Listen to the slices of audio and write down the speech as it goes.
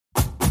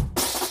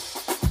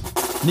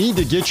Need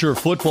to get your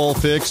football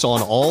fix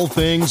on all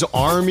things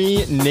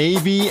Army,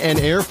 Navy, and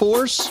Air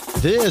Force?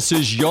 This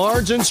is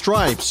Yards and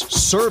Stripes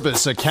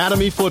Service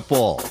Academy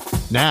Football.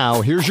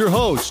 Now, here's your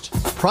host,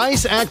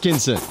 Price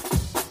Atkinson.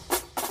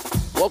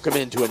 Welcome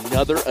into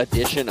another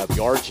edition of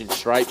Yards and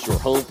Stripes, your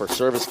home for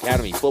Service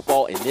Academy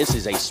Football, and this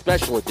is a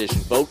special edition,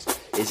 folks,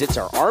 as it's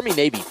our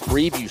Army-Navy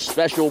preview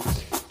special.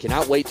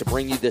 Cannot wait to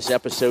bring you this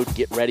episode.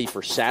 Get ready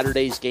for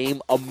Saturday's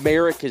game,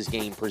 America's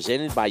game,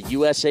 presented by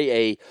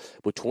USAA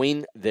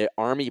between the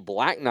Army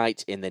Black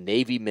Knights and the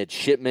Navy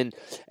Midshipmen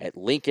at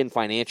Lincoln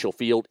Financial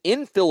Field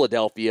in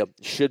Philadelphia.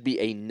 Should be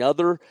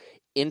another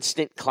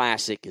instant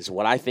classic, is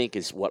what I think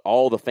is what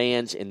all the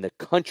fans in the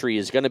country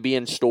is going to be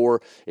in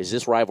store, is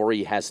this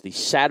rivalry has the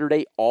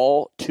Saturday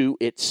all to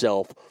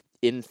itself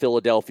in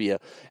Philadelphia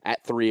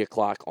at 3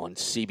 o'clock on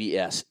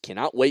CBS.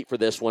 Cannot wait for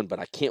this one, but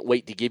I can't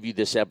wait to give you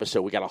this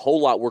episode. We got a whole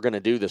lot we're going to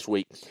do this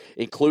week,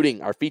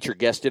 including our featured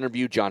guest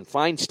interview, John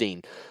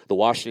Feinstein, the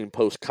Washington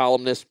Post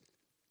columnist,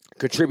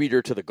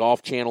 contributor to the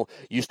Golf Channel,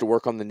 used to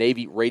work on the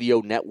Navy Radio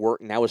Network,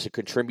 now is a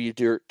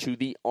contributor to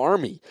the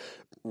Army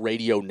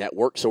Radio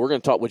Network. So we're going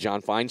to talk with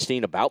John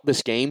Feinstein about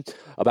this game,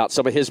 about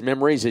some of his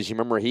memories. As you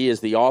remember, he is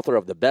the author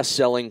of the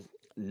best-selling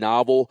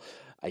novel,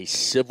 A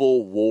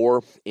Civil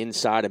War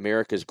Inside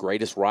America's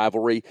Greatest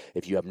Rivalry.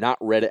 If you have not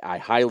read it, I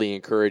highly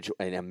encourage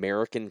an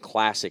American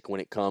classic when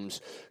it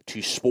comes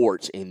to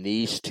sports in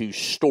these two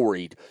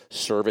storied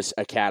service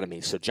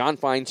academies. So John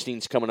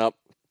Feinstein's coming up.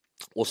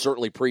 We'll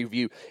certainly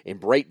preview and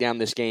break down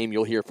this game.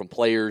 You'll hear from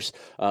players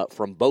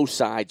from both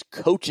sides,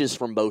 coaches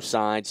from both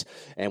sides,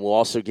 and we'll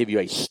also give you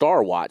a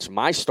star watch,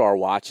 my star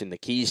watch, and the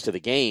keys to the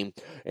game,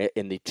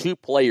 and the two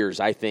players,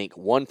 I think,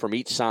 one from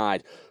each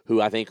side,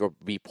 who I think will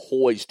be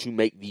poised to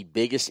make the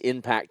biggest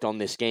impact on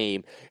this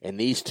game. And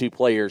these two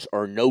players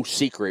are no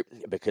secret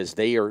because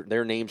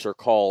their names are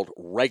called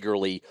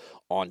regularly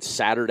on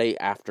Saturday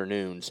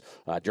afternoons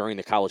during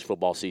the college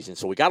football season.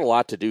 So we got a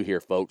lot to do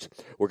here, folks.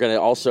 We're going to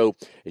also,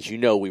 as you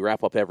know, we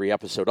wrap up every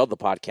episode of the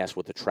podcast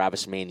with the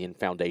Travis Manion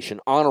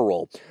Foundation Honor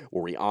Roll,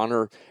 where we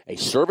honor a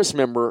service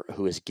member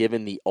who has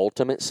given the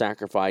ultimate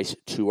sacrifice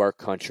to our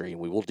country.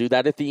 And we will do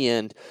that at the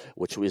end,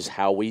 which is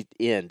how we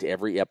end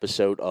every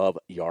episode of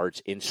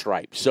Yards in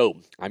Stripes. So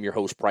I'm your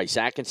host, Price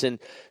Atkinson.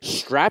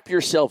 Strap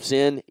yourselves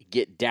in,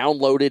 get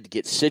downloaded,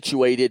 get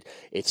situated.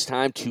 It's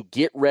time to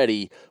get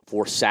ready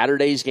for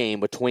Saturday's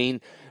game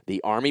between the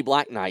Army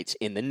Black Knights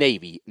and the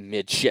Navy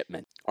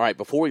Midshipmen. All right,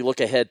 before we look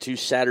ahead to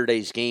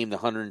Saturday's game, the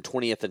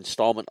 120th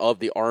installment of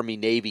the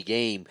Army-Navy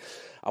game,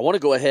 I want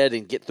to go ahead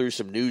and get through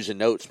some news and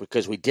notes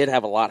because we did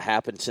have a lot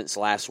happen since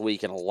last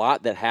week, and a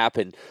lot that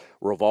happened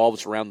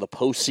revolves around the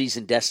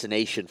postseason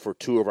destination for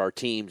two of our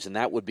teams, and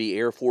that would be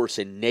Air Force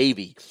and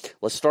Navy.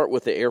 Let's start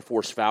with the Air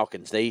Force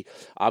Falcons. They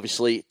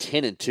obviously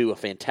 10-2, a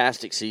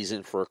fantastic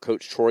season for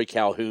Coach Troy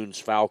Calhoun's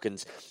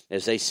Falcons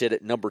as they sit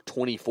at number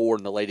 24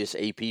 in the latest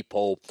AP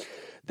poll.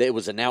 It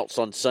was announced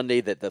on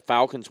Sunday that the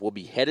Falcons will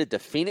be headed to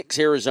Phoenix,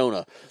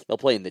 Arizona. They'll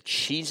play in the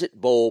Cheez-It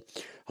Bowl,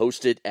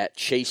 hosted at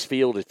Chase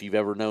Field, if you've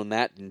ever known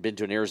that and been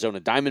to an Arizona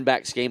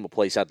Diamondbacks game, a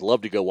place I'd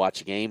love to go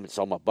watch a game. It's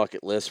on my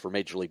bucket list for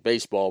Major League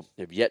Baseball.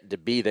 I've yet to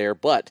be there,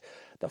 but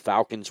the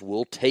Falcons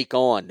will take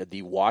on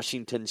the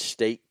Washington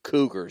State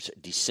Cougars.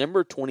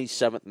 December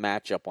 27th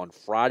matchup on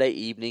Friday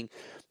evening.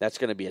 That's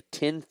going to be a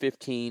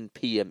 10:15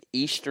 p.m.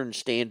 Eastern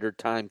Standard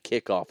Time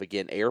kickoff.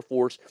 Again, Air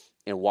Force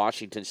and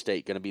Washington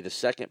State going to be the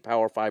second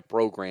Power 5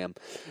 program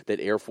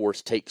that Air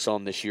Force takes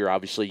on this year.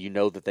 Obviously, you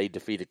know that they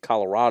defeated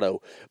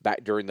Colorado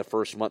back during the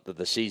first month of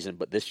the season,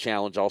 but this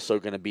challenge also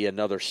going to be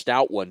another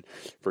stout one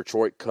for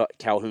Troy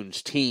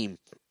Calhoun's team.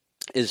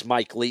 Is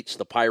Mike Leach,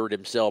 the Pirate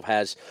himself,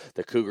 has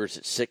the Cougars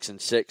at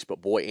 6-6,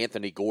 but boy,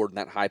 Anthony Gordon,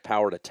 that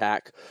high-powered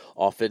attack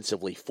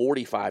offensively,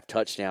 45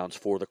 touchdowns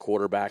for the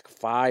quarterback,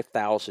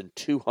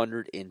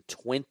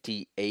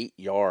 5,228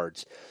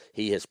 yards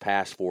he has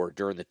passed for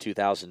during the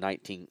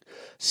 2019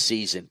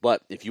 season.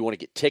 But if you want to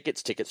get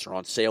tickets are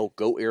on sale.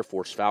 Go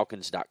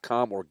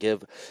AirForceFalcons.com or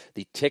give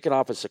the ticket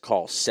office a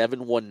call,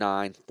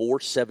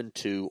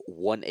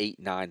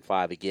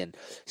 719-472-1895. Again,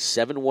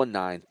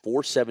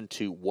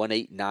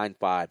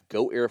 719-472-1895.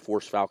 Go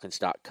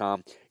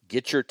AirForceFalcons.com.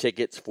 Get your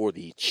tickets for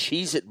the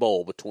Cheez-It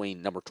Bowl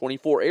between number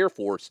 24 Air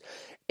Force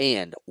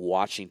and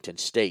Washington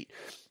State.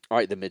 All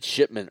right, the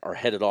Midshipmen are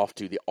headed off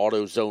to the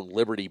AutoZone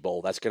Liberty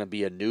Bowl. That's going to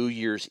be a New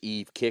Year's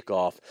Eve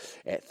kickoff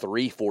at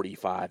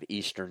 3:45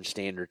 Eastern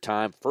Standard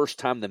Time. First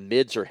time the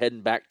Mids are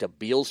heading back to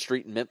Beale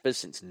Street in Memphis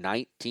since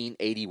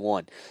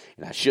 1981.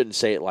 And I shouldn't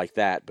say it like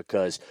that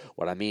because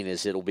what I mean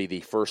is it'll be the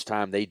first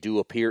time they do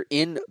appear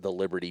in the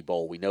Liberty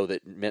Bowl. We know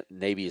that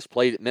Navy has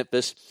played at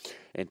Memphis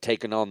and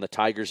taken on the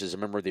Tigers as a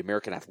member of the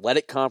American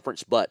Athletic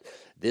Conference, but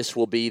this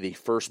will be the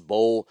first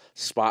bowl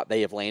spot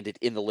they have landed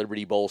in the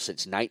Liberty Bowl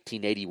since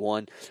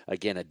 1981.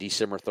 Again, a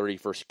December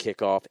 31st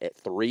kickoff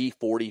at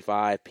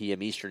 3:45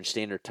 p.m. Eastern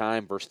Standard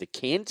Time versus the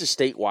Kansas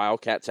State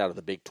Wildcats out of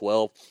the Big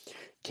 12.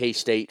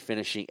 K-State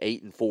finishing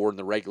 8-4 in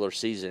the regular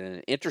season. And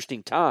an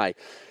interesting tie.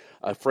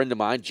 A friend of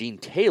mine, Gene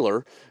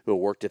Taylor, who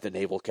worked at the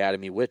Naval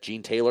Academy with,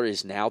 Gene Taylor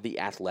is now the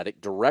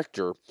athletic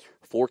director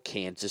for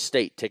Kansas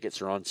State.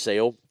 Tickets are on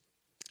sale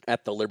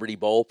at the Liberty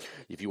Bowl.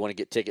 If you want to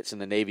get tickets in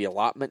the Navy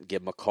allotment,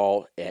 give them a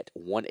call at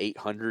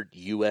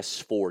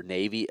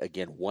 1-800-US4-NAVY.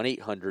 Again,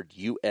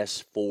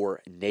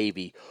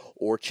 1-800-US4-NAVY,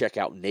 or check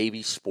out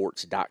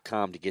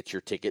NavySports.com to get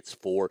your tickets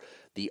for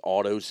the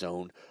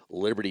AutoZone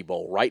Liberty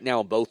Bowl. Right now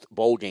in both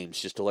bowl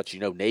games, just to let you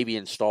know, Navy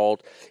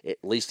installed, at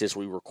least as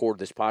we record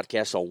this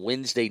podcast on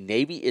Wednesday,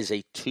 Navy is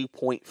a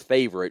 2-point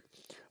favorite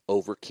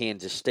over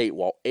Kansas State,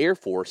 while Air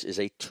Force is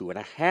a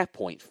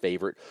 2.5-point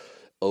favorite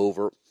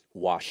over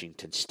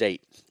Washington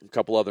State. A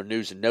couple other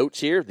news and notes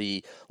here.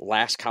 The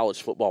last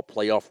college football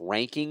playoff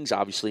rankings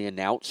obviously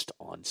announced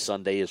on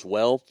Sunday as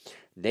well.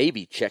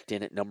 Navy checked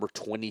in at number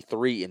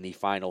 23 in the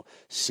final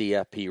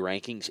CFP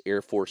rankings.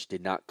 Air Force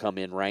did not come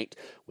in ranked.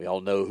 We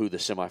all know who the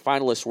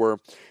semifinalists were.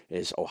 It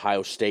is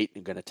Ohio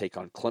State going to take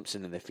on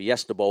Clemson in the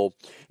Fiesta Bowl,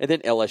 and then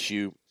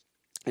LSU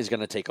is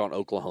going to take on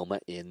Oklahoma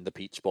in the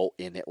Peach Bowl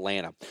in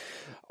Atlanta.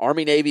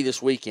 Army-Navy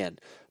this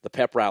weekend. The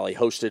pep rally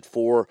hosted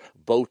for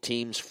both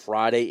teams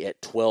Friday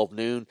at 12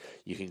 noon.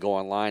 You can go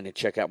online and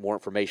check out more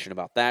information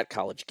about that.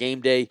 College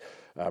Game Day,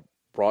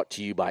 brought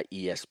to you by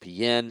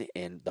ESPN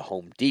and the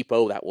Home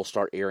Depot. That will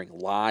start airing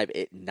live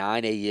at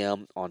 9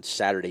 a.m. on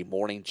Saturday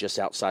morning, just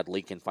outside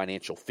Lincoln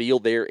Financial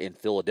Field there in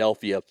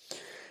Philadelphia.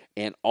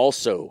 And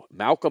also,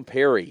 Malcolm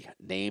Perry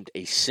named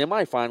a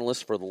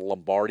semifinalist for the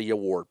Lombardi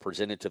Award,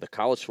 presented to the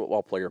college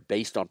football player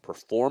based on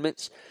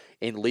performance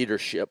and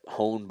leadership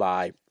honed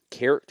by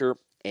character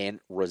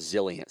and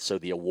resilience. So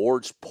the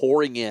awards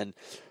pouring in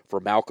for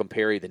Malcolm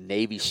Perry, the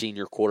Navy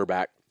senior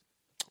quarterback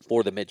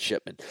for the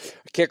midshipmen.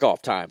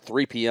 Kickoff time,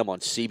 3 p.m. on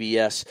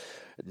CBS.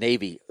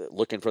 Navy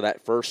looking for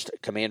that first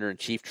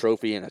Commander-in-Chief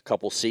trophy in a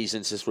couple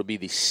seasons. This would be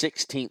the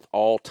 16th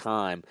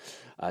all-time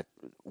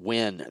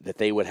win that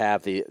they would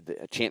have the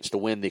chance to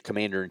win the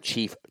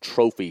Commander-in-Chief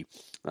trophy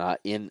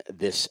in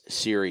this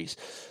series.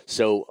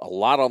 So a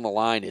lot on the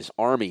line is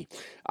Army.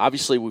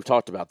 Obviously, we've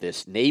talked about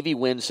this. Navy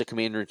wins the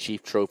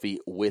Commander-in-Chief trophy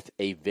with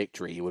a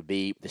victory. It would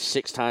be the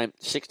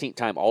 16th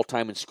time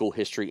all-time in school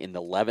history and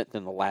the 11th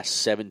in the last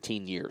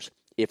 17 years.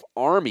 If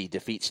Army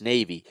defeats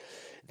Navy,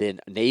 then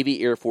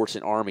Navy, Air Force,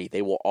 and Army,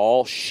 they will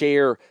all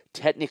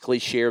technically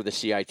share the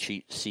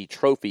CIC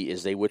trophy,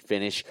 as they would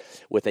finish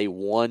with a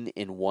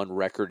 1-1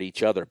 record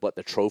each other. But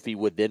the trophy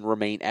would then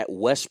remain at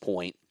West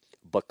Point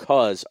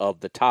because of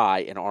the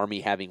tie and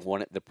Army having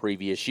won it the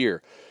previous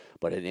year.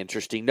 But an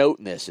interesting note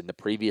in this, in the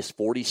previous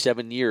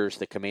 47 years,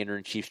 the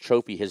Commander-in-Chief's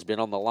trophy has been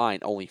on the line.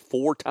 Only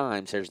 4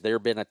 times has there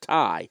been a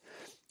tie.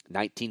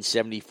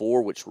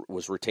 1974, which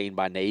was retained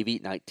by Navy,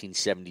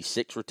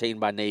 1976 retained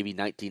by Navy,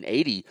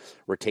 1980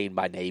 retained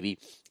by Navy,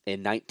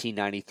 and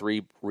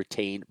 1993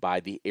 retained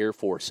by the Air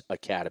Force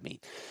Academy.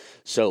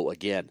 So,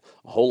 again,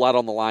 a whole lot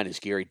on the line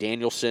is Gary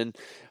Danielson,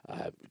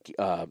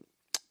 Brad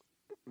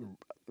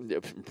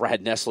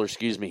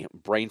Nessler,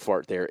 brain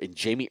fart there, and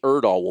Jamie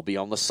Erdahl will be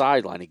on the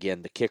sideline.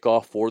 Again, the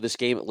kickoff for this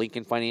game at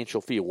Lincoln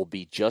Financial Field will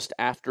be just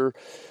after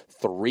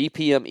 3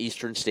 p.m.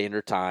 Eastern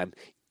Standard Time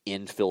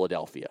in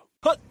Philadelphia.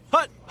 Hut,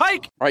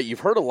 hike! All right,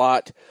 you've heard a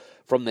lot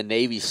from the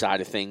Navy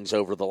side of things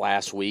over the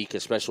last week,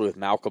 especially with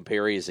Malcolm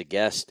Perry as a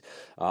guest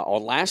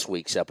on last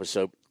week's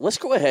episode. Let's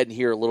go ahead and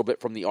hear a little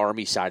bit from the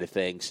Army side of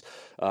things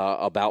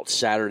about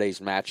Saturday's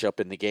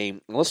matchup in the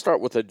game. And let's start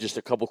with just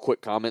a couple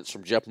quick comments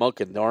from Jeff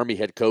Monken, the Army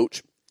head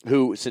coach,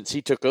 who, since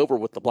he took over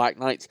with the Black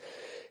Knights,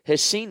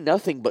 has seen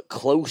nothing but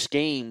close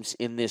games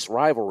in this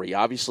rivalry.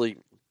 Obviously,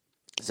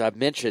 as I've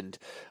mentioned,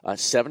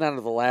 7 out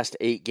of the last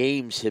 8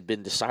 games have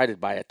been decided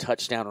by a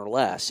touchdown or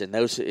less, and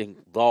those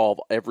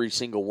involve every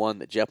single one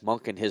that Jeff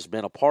Monken has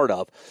been a part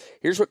of.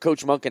 Here's what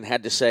Coach Monken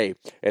had to say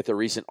at the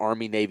recent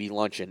Army-Navy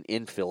luncheon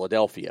in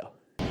Philadelphia.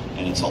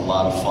 And it's a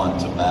lot of fun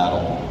to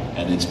battle,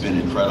 and it's been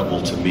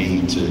incredible to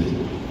me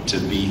to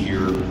be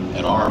here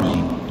at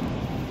Army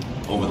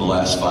over the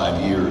last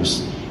 5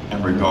 years,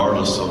 and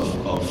regardless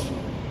of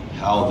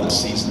how the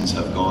seasons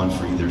have gone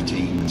for either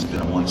team, it's been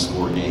a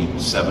one-score game,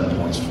 7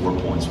 points, 4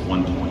 points,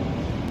 1 point,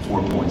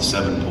 4 points,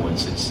 7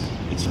 points.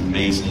 It's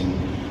amazing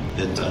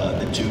that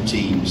the two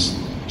teams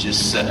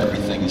just set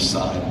everything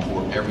aside,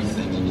 pour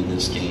everything into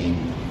this game,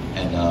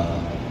 and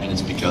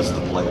it's because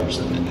of the players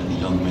and the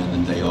young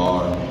men that they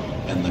are,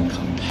 and the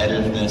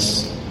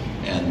competitiveness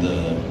and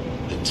the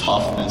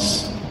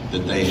toughness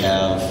that they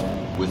have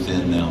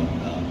within them.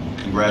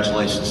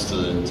 Congratulations to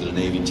the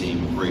Navy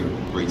team.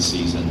 Great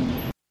season.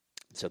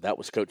 So that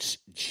was Coach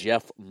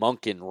Jeff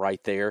Monken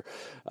right there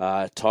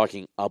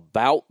talking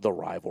about the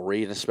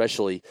rivalry and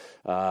especially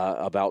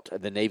about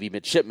the Navy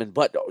midshipmen.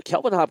 But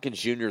Kelvin Hopkins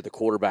Jr., the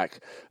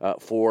quarterback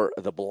for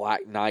the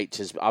Black Knights,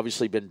 has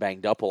obviously been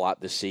banged up a lot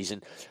this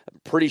season. I'm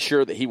pretty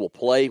sure that he will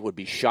play. Would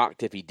be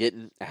shocked if he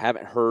didn't. I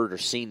haven't heard or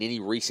seen any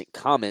recent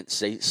comments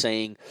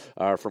saying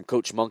from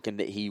Coach Monken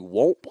that he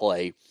won't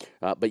play.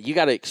 But you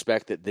got to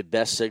expect that the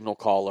best signal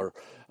caller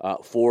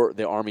for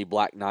the Army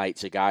Black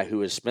Knights, a guy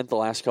who has spent the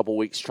last couple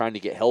weeks trying to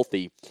get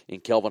healthy,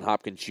 and Kelvin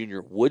Hopkins Jr.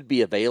 would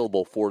be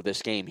available for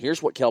this game.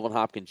 Here's what Kelvin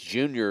Hopkins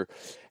Jr.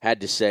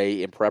 had to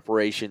say in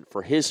preparation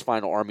for his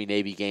final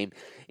Army-Navy game,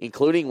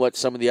 including what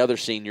some of the other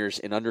seniors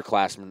and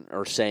underclassmen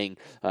are saying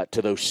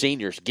to those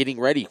seniors getting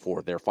ready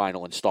for their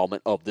final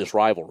installment of this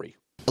rivalry.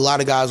 A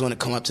lot of guys want to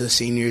come up to the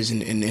seniors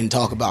and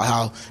talk about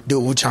how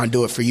we're trying to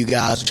do it for you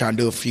guys. We're trying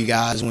to do it for you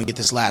guys. We want to get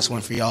this last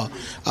one for y'all.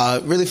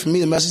 Really, for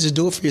me, the message is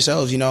do it for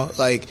yourselves,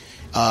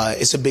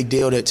 it's a big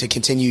deal to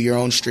continue your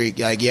own streak.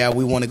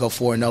 We want to go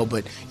 4-0,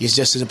 but it's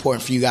just as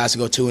important for you guys to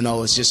go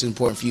 2-0. It's just as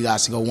important for you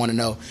guys to go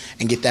 1-0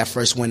 and get that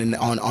first win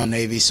on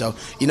Navy. So,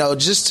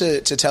 just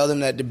to tell them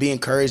that to be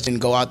encouraged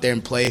and go out there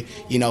and play,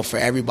 for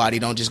everybody.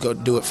 Don't just go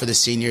do it for the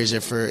seniors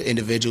or for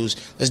individuals.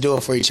 Let's do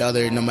it for each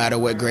other, no matter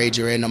what grade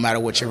you're in, no matter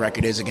what your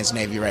record is against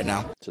Navy right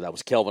now. So that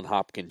was Kelvin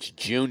Hopkins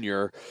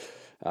Jr.,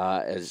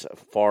 as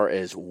far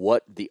as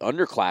what the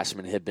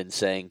underclassmen have been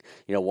saying,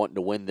 wanting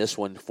to win this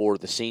one for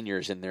the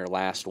seniors in their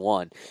last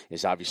one,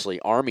 is obviously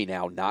Army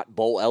now not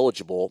bowl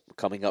eligible,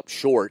 coming up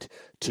short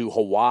to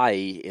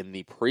Hawaii in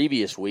the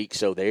previous week,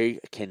 so they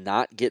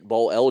cannot get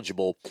bowl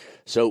eligible.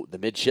 So the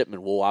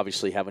midshipmen will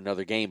obviously have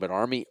another game, but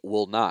Army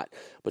will not.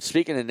 But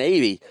speaking of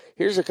Navy,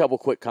 here's a couple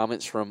quick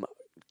comments from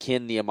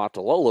Ken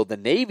Niumatalolo, the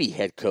Navy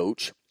head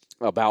coach,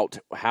 about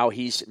how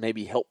he's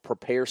maybe helped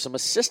prepare some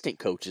assistant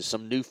coaches,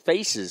 some new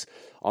faces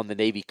on the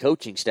Navy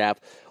coaching staff,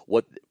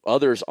 what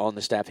others on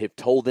the staff have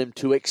told them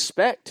to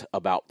expect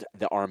about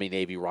the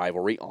Army-Navy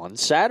rivalry on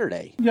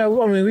Saturday. Yeah,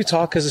 we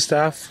talk as a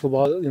staff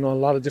about, a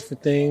lot of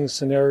different things,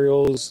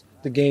 scenarios,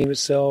 the game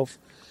itself.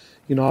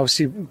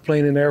 Obviously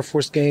playing an Air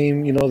Force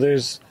game,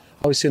 there's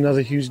obviously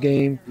another huge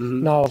game.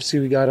 Mm-hmm. Now,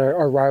 obviously, we got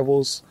our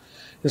rivals.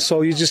 And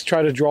so you just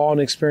try to draw on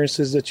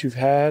experiences that you've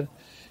had.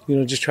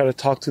 Just try to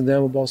talk to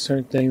them about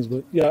certain things.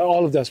 But, yeah,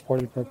 all of that's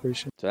part of the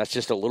preparation. So that's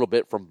just a little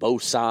bit from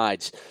both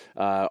sides,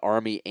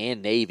 Army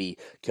and Navy.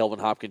 Kelvin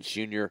Hopkins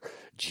Jr.,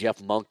 Jeff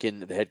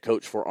Monken, the head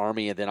coach for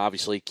Army, and then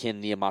obviously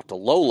Ken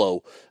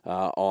Niumatalolo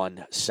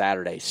on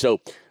Saturday.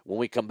 So when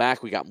we come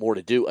back, we got more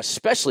to do,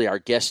 especially our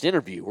guest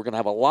interview. We're going to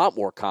have a lot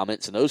more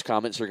comments, and those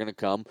comments are going to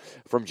come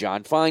from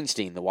John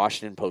Feinstein, the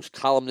Washington Post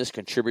columnist,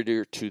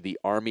 contributor to the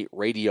Army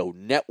Radio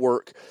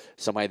Network,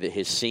 somebody that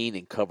has seen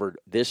and covered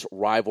this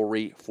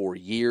rivalry for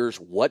years.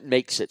 What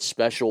makes it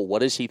special? What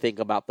does he think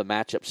about the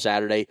matchup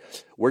Saturday?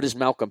 Where does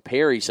Malcolm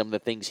Perry, some of the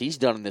things he's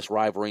done in this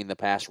rivalry in the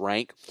past,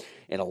 rank?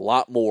 And a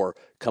lot more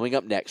coming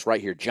up next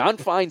right here. John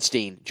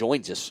Feinstein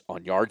joins us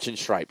on Yards and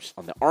Stripes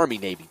on the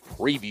Army-Navy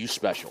Preview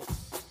Special.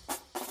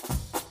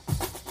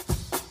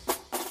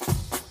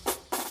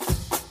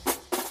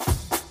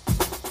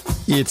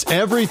 It's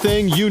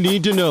everything you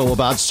need to know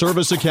about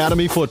Service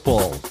Academy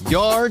football.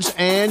 Yards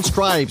and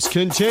Stripes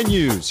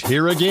continues.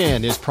 Here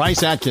again is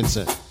Price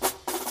Atkinson.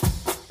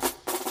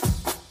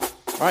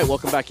 All right,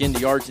 welcome back into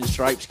Yards and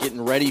Stripes,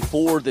 getting ready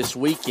for this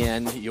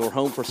weekend. Your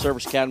home for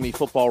Service Academy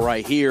football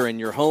right here, and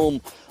your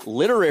home,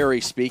 literary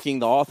speaking,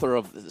 the author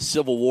of the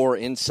Civil War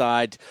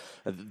Inside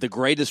the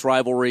greatest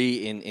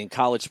rivalry in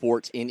college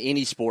sports, in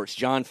any sports,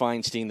 John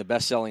Feinstein, the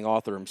best-selling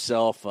author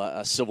himself,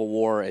 Civil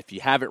War. If you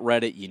haven't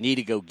read it, you need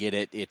to go get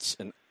it. It's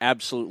an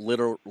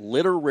absolute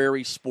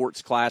literary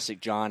sports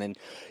classic, John. And,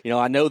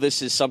 I know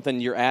this is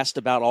something you're asked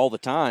about all the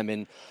time,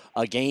 and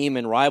a game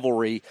and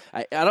rivalry.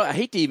 I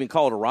hate to even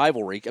call it a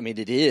rivalry. I mean,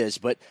 it is,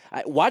 but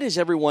why does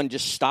everyone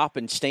just stop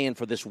and stand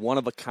for this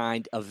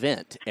one-of-a-kind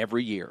event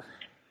every year?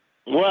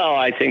 Well,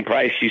 I think,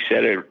 Bryce, you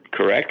said it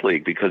correctly,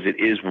 because it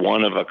is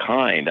one of a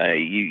kind.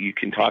 You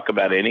can talk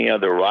about any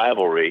other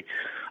rivalry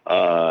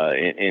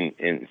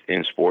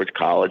in sports,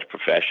 college,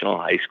 professional,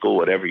 high school,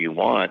 whatever you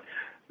want.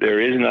 There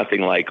is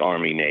nothing like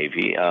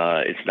Army-Navy.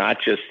 It's not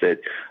just that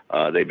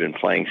they've been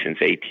playing since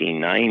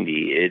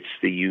 1890. It's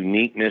the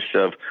uniqueness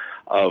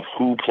of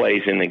who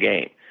plays in the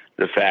game.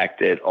 The fact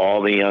that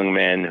all the young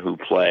men who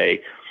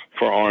play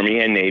for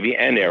Army and Navy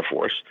and Air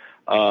Force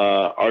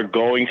are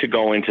going to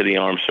go into the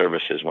armed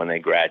services when they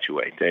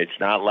graduate. It's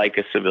not like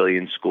a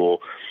civilian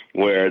school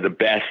where the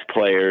best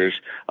players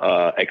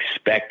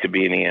expect to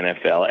be in the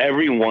NFL.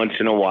 Every once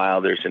in a while,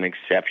 there's an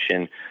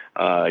exception.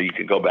 You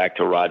can go back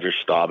to Roger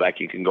Staubach.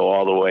 You can go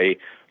all the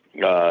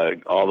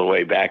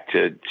way back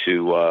to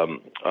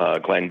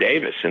Glenn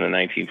Davis in the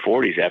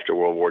 1940s after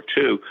World War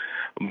II.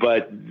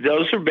 But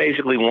those are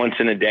basically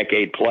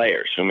once-in-a-decade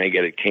players who may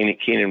get it.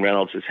 Keenan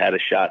Reynolds has had a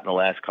shot in the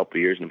last couple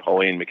of years.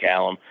 Napoleon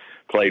McCallum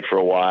played for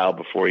a while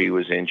before he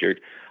was injured.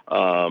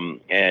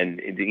 And,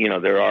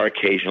 there are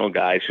occasional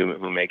guys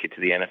who make it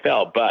to the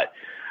NFL. But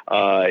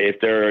if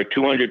there are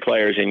 200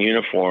 players in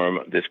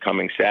uniform this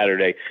coming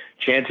Saturday,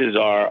 chances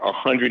are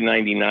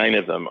 199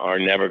 of them are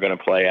never going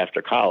to play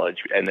after college,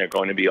 and they're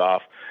going to be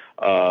off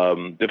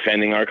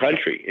defending our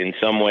country in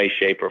some way,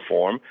 shape, or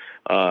form.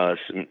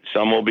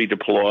 Some will be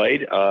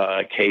deployed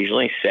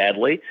occasionally,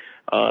 sadly.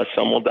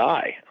 Some will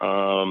die.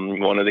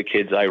 One of the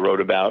kids I wrote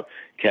about,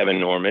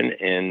 Kevin Norman,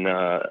 in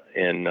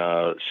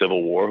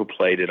Civil War, who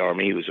played at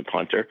Army, he was a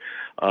punter,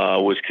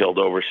 was killed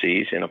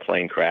overseas in a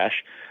plane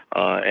crash.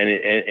 And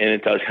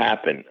it does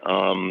happen.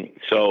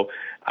 So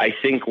I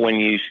think when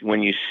you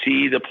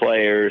see the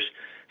players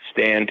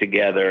stand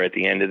together at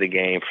the end of the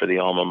game for the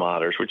alma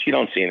maters, which you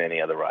don't see in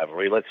any other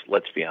rivalry.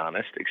 Let's be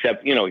honest,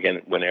 except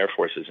again when Air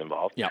Force is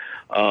involved. Yeah.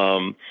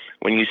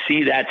 When you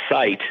see that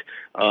sight,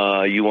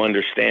 you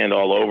understand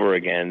all over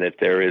again that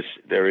there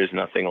is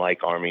nothing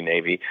like Army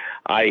Navy.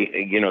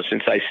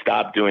 Since I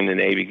stopped doing the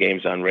Navy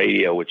games on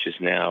radio, which is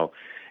now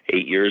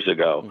 8 years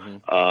ago,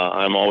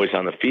 I'm always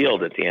on the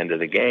field at the end of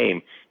the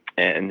game.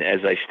 And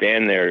as I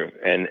stand there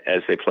and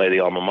as they play the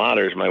alma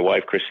maters, my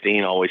wife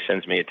Christine always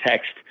sends me a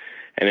text.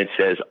 And it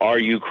says, "Are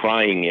you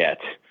crying yet?"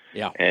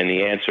 Yeah. And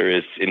the answer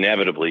is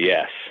inevitably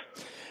yes.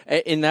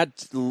 And that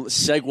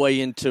segue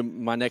into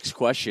my next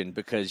question,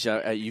 because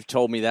you've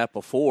told me that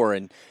before.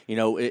 And,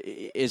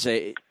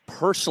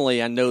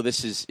 personally, I know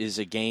this is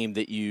a game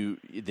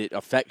that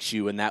affects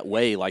you in that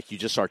way, like you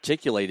just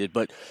articulated.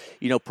 But,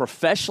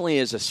 professionally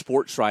as a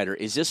sports writer,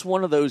 is this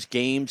one of those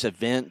games,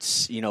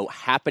 events,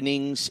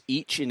 happenings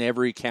each and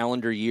every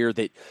calendar year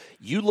that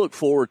you look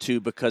forward to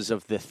because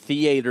of the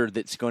theater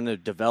that's going to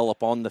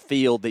develop on the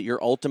field that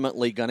you're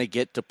ultimately going to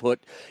get to put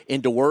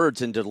into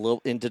words and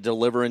to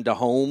deliver into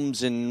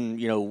homes and,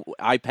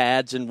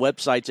 iPads and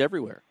websites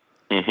everywhere?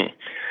 Mm-hmm.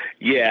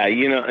 Yeah,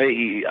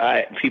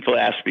 people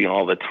ask me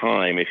all the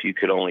time, if you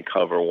could only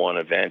cover one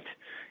event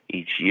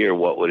each year,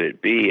 what would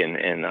it be?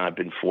 And I've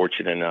been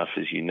fortunate enough,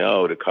 as you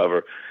know, to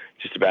cover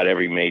just about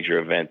every major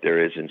event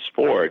there is in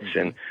sports.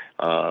 And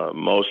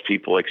most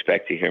people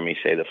expect to hear me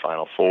say the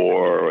Final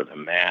Four or the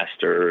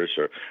Masters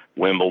or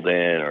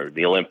Wimbledon or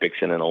the Olympics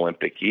in an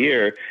Olympic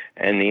year.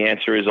 And the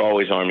answer is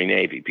always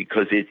Army-Navy,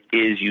 because it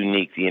is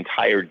unique. The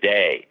entire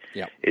day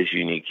is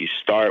unique. You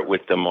start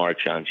with the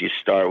march-ons. You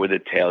start with the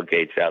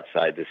tailgates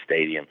outside the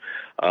stadium.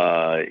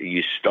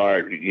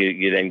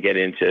 You then get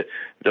into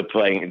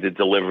the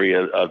delivery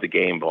of the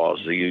game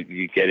balls. So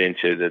you get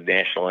into the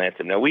national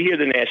anthem. Now, we hear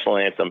the national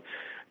anthem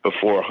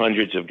before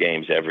hundreds of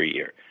games every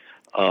year.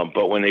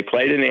 But when they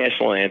play the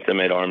national anthem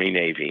at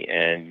Army-Navy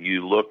and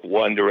you look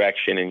one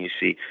direction and you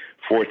see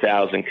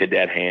 4,000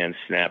 cadet hands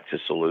snap to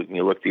salute, and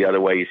you look the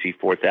other way, you see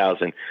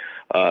 4,000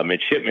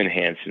 midshipman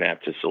hands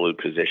snap to salute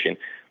position,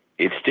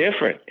 it's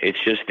different. It's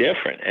just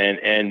different.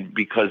 And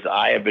because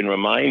I have been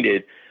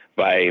reminded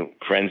by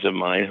friends of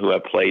mine who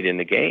have played in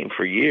the game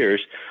for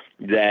years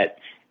that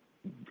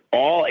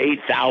all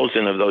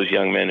 8,000 of those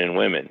young men and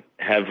women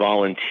have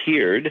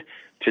volunteered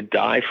to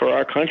die for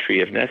our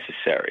country if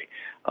necessary.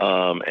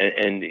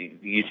 And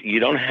you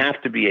don't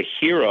have to be a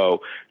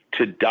hero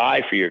to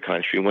die for your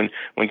country. When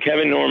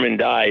Kevin Norman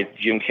died,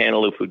 Jim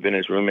Cantaloupe, who'd been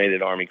his roommate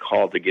at Army,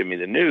 called to give me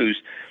the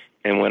news.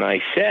 And when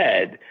I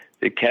said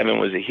that Kevin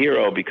was a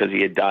hero because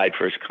he had died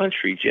for his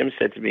country, Jim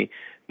said to me,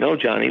 "No,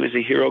 John, he was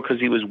a hero because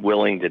he was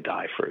willing to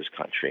die for his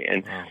country."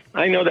 And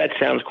I know that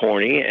sounds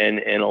corny, and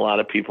a lot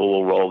of people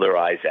will roll their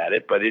eyes at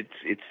it, but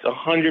it's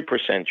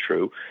 100%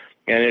 true.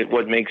 And it's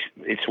what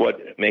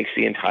makes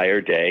the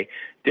entire day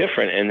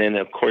different. And then,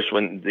 of course,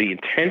 when the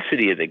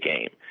intensity of the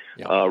game,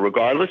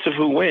 regardless of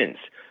who wins,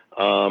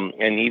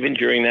 and even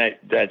during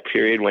that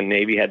period when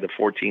Navy had the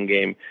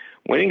 14-game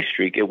winning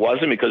streak, it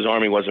wasn't because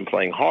Army wasn't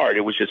playing hard.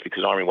 It was just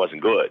because Army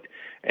wasn't good.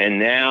 And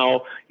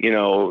now,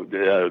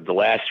 the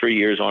last 3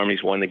 years,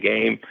 Army's won the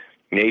game.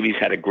 Navy's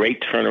had a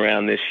great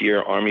turnaround this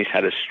year. Army's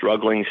had a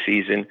struggling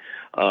season.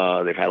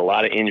 They've had a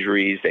lot of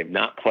injuries. They've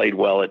not played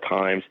well at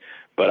times.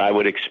 But I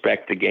would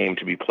expect the game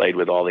to be played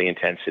with all the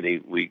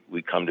intensity we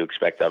come to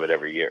expect of it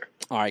every year.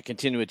 All right,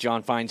 continue with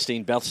John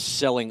Feinstein,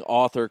 best-selling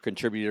author,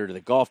 contributor to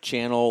the Golf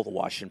Channel, the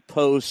Washington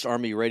Post,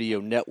 Army Radio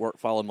Network.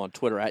 Follow him on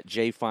Twitter at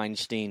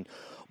 @JFeinstein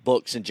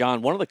Books. And,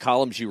 John, one of the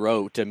columns you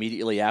wrote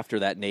immediately after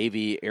that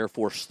Navy Air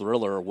Force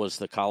thriller was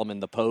the column in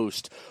the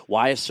Post,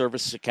 Why is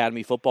Service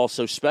Academy Football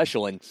so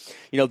special? And,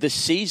 this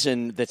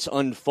season that's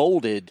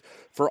unfolded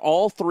for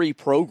all three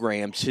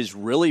programs has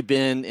really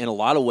been, in a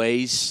lot of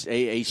ways,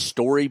 a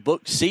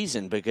storybook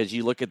season, because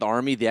you look at the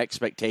Army, the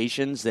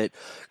expectations that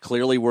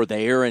clearly were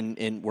there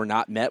and were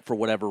not met for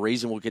whatever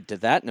reason. We'll get to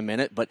that in a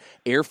minute. But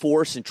Air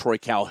Force and Troy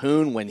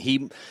Calhoun, when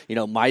he,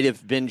 might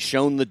have been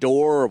shown the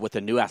door with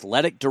a new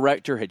athletic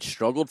director, had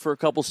struggled for a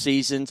couple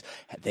seasons.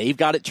 They've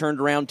got it turned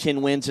around,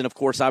 10 wins. And, of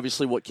course,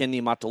 obviously what Ken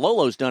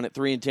Niumatalolo's done at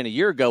 3-10 a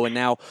year ago, and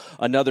now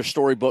another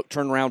storybook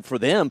turnaround for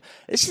them.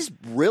 This has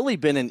really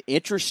been an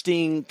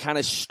interesting kind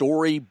of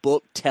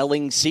storybook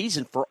telling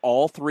season for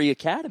all three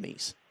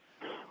academies.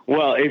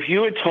 Well, if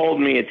you had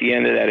told me at the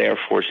end of that Air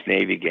Force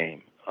Navy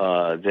game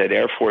that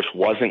Air Force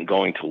wasn't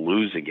going to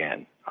lose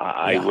again,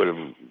 I would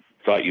have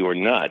thought you were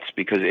nuts,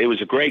 because it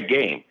was a great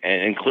game,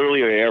 and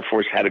clearly Air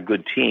Force had a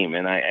good team,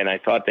 and I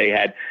thought they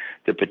had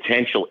the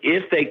potential,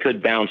 if they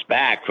could bounce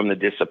back from the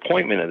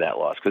disappointment of that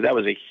loss, because that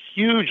was a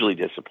hugely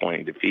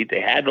disappointing defeat.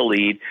 They had the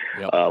lead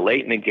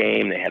late in the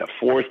game. They had a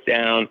fourth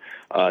down.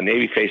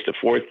 Navy faced a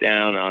fourth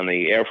down on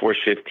the Air Force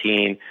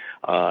 15 in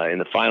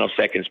the final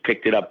seconds,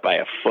 picked it up by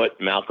a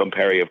foot. Malcolm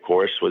Perry, of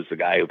course, was the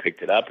guy who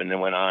picked it up, and then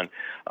went on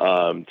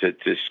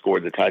to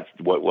score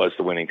what was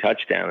the winning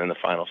touchdown in the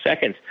final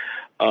seconds.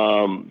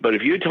 But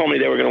if you had told me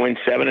they were going to win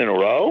 7 in a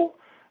row,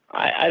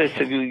 I just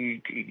said,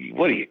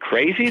 what are you,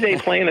 crazy? They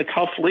play in a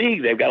tough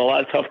league. They've got a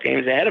lot of tough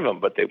games ahead of them,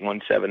 but they've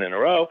won 7 in a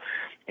row.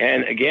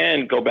 And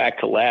again, go back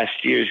to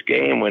last year's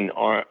game when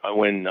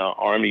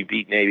Army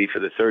beat Navy for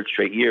the 3rd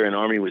straight year, and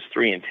Army was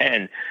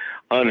 3-10,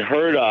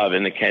 unheard of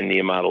in the Ken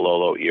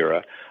Niumatalolo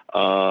era.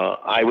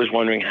 I was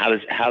wondering how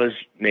does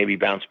Navy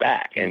bounce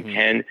back? And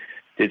Ken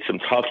did some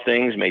tough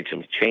things, made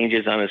some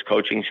changes on his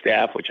coaching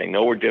staff, which I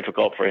know were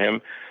difficult for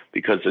him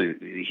because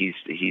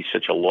he's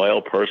such a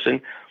loyal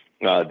person.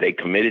 They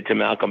committed to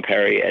Malcolm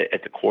Perry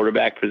at the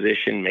quarterback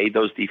position, made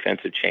those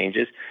defensive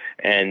changes,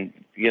 and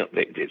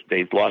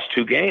they lost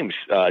 2 games,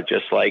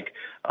 just like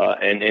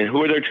and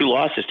who are their 2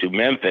 losses to?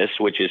 Memphis,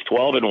 which is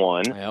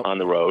 12-1 on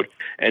the road,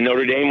 and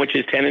Notre Dame, which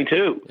is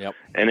 10-2. Yep.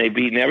 And they've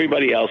beaten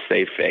everybody else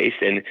they've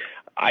faced. And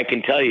I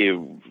can tell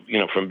you,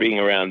 from being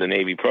around the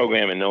Navy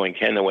program and knowing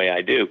Ken the way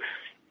I do,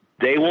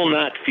 they will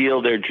not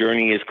feel their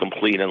journey is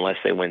complete unless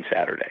they win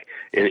Saturday.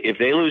 If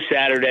they lose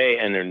Saturday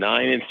and they're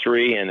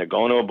 9-3 and they're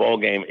going to a bowl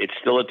game, it's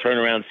still a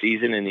turnaround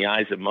season in the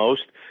eyes of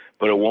most,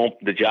 but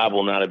the job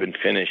will not have been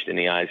finished in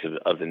the eyes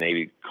of the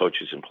Navy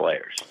coaches and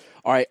players.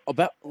 All right,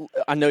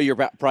 I know you're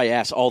probably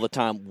asked all the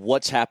time,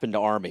 what's happened to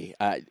Army?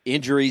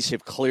 Injuries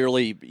have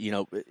clearly,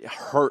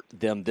 hurt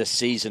them this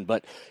season,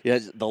 but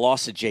the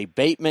loss of Jay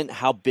Bateman,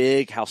 how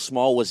big, how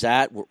small was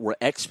that? Were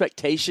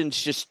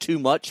expectations just too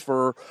much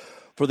for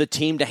the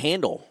team to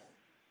handle?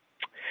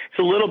 It's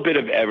a little bit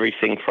of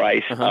everything,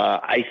 Price.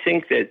 I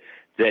think that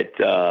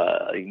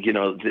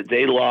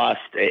they lost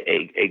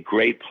a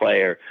great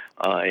player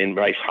in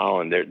Bryce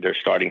Holland, their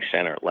starting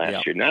center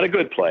last year. Not a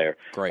good player,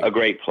 a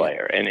great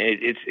player. And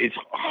it's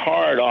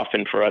hard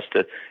often for us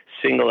to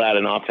single out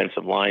an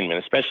offensive lineman,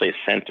 especially a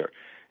center,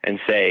 and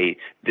say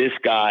this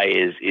guy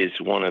is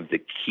one of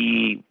the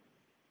key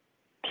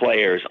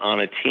players on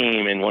a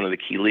team and one of the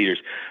key leaders.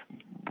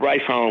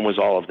 Bryce Holland was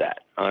all of that.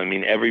 I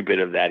mean, every bit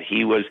of that.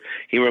 He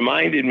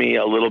reminded me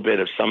a little bit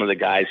of some of the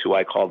guys who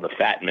I called the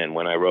fat men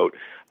when I wrote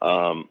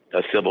A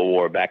Civil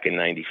War back in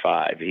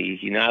 '95.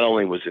 He not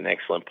only was an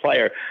excellent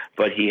player,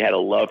 but he had a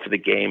love for the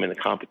game and the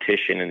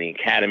competition and the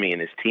academy and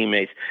his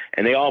teammates,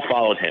 and they all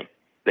followed him.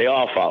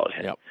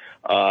 Yep.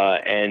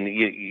 And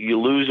you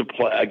lose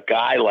a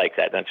guy like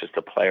that, not just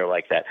a player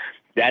like that.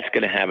 That's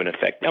going to have an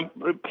effect. Now,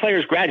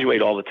 players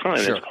graduate all the time.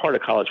 Sure. That's part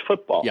of college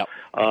football. Yep.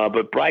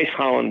 But Bryce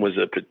Holland was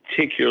a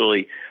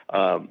particularly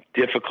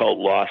difficult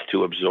loss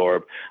to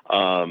absorb.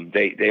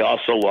 They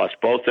also lost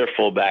both their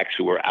fullbacks,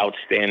 who were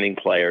outstanding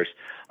players,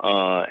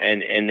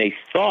 and they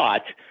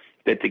thought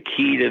that the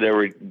key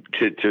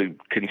to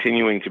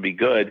continuing to be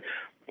good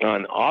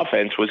on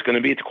offense was going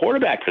to be at the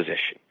quarterback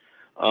position.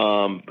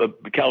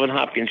 But Kelvin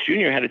Hopkins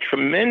Jr. had a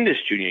tremendous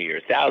junior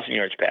year, 1,000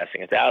 yards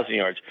passing, 1,000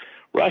 yards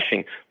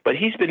rushing, but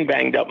he's been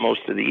banged up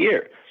most of the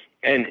year.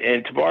 And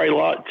Jabari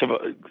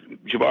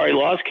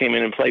Laws came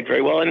in and played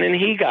very well, and then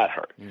he got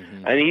hurt.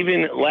 Mm-hmm. And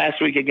even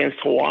last week against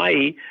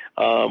Hawaii,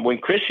 when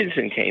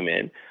Christensen came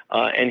in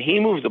and he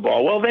moved the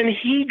ball, well, then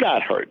he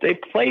got hurt. They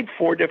played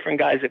 4 different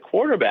guys at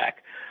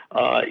quarterback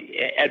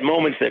at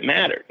moments that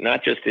mattered,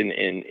 not just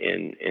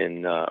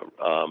in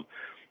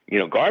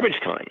garbage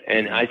time.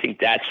 And I think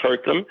that's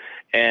hurt them.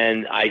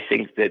 And I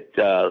think that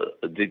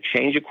the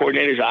change of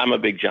coordinators, I'm a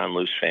big John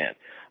Luce fan.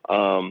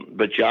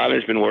 But John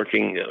has been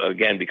working,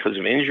 again, because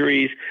of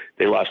injuries.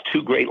 They lost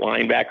 2 great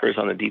linebackers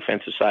on the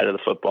defensive side of the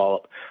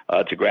football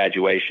to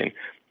graduation.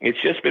 It's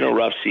just been a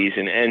rough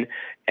season. And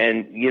they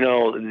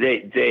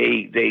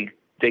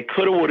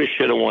could have, would have,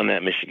 should have won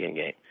that Michigan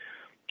game.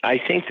 I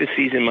think the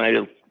season might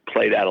have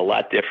played out a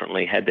lot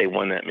differently had they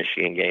won that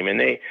Michigan game. And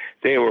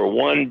they were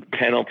 1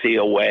 penalty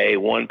away,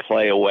 1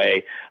 play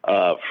away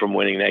from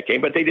winning that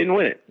game, but they didn't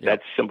win it. Yep.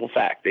 That's a simple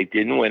fact. They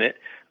didn't win it.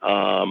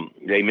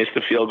 They missed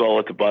a field goal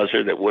at the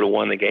buzzer that would have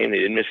won the game. They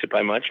didn't miss it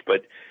by much,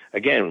 but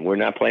again, we're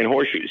not playing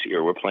horseshoes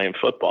here. We're playing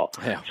football.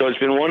 Yeah. So it's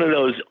been one of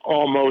those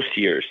almost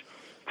years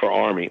for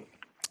Army.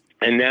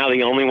 And now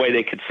the only way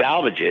they could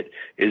salvage it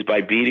is by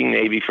beating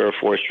Navy for a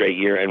 4th straight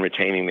year and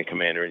retaining the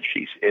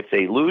commander-in-chief. If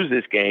they lose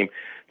this game,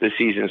 the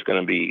season is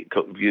going to be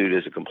viewed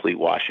as a complete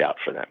washout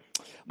for them.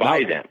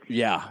 By them.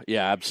 Yeah,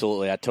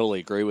 absolutely. I totally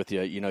agree with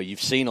you.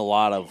 You've seen a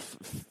lot of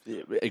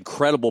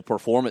incredible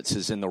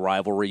performances in the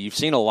rivalry. You've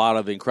seen a lot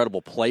of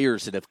incredible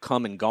players that have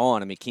come and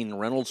gone. I mean, Keenan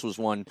Reynolds was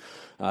one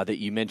that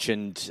you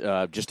mentioned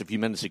just a few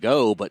minutes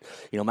ago. But,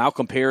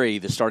 Malcolm Perry,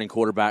 the starting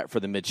quarterback for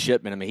the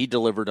Midshipmen, I mean, he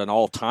delivered an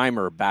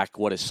all-timer back,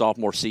 his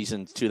sophomore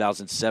season,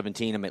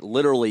 2017. I mean,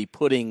 literally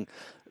putting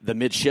the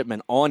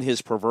Midshipman on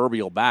his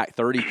proverbial back,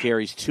 30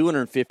 carries,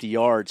 250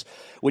 yards.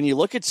 When you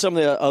look at some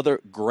of the other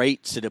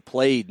greats that have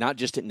played, not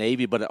just at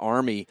Navy but at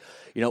Army,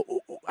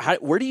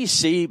 where do you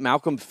see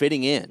Malcolm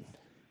fitting in?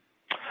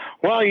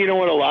 Well, you know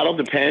what? A lot will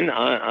depend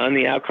on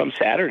the outcome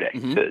Saturday,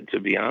 to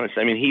be honest.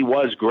 I mean, he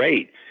was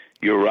great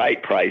you're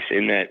right, Price,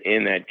 in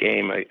that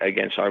game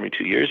against Army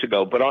 2 years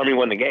ago, but Army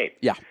won the game.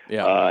 Yeah.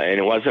 And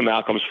it wasn't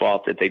Malcolm's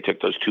fault that they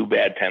took those 2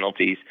 bad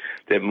penalties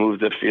that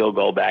moved the field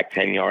goal back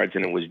 10 yards,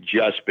 and it was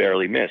just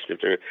barely missed.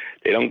 If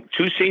they don't,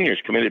 2 seniors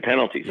committed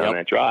penalties on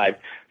that drive.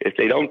 If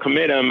they don't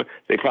commit them,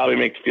 they probably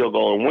make the field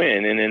goal and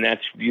win, and then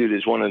that's viewed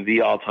as one of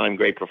the all-time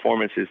great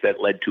performances that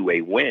led to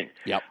a win.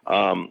 Yep.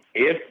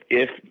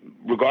 If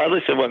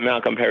regardless of what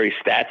Malcolm Perry's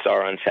stats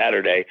are on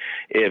Saturday,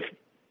 if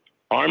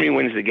Army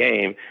wins the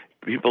game,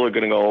 people are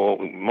going to go.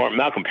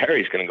 Malcolm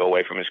Perry's going to go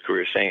away from his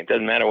career saying it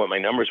doesn't matter what my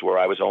numbers were.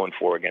 I was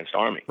 0-4 against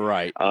Army.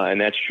 Right. And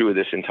that's true of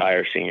this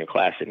entire senior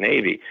class at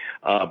Navy.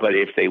 But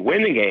if they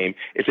win the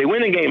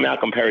game,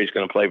 Malcolm Perry's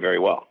going to play very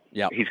well.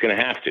 Yep. He's going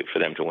to have to for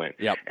them to win.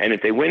 Yep. And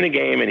if they win the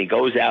game and he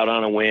goes out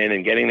on a win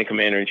and getting the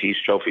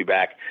Commander-in-Chief's trophy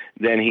back,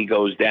 then he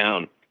goes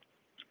down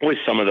with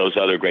some of those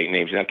other great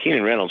names. Now,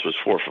 Keenan Reynolds was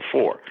 4 for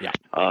 4.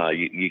 Yeah.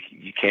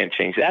 You can't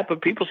change that,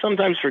 but people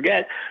sometimes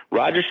forget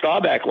Roger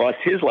Staubach lost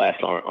his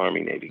last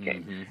Army-Navy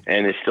game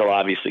and is still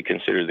obviously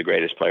considered the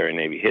greatest player in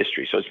Navy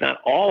history. So it's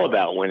not all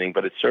about winning,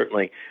 but it's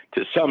certainly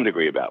to some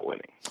degree about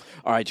winning.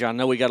 All right, John, I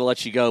know we got to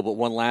let you go, but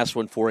one last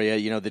one for you.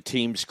 You know, the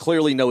teams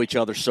clearly know each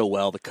other so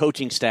well. The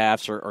coaching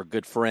staffs are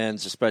good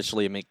friends,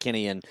 especially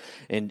McKinney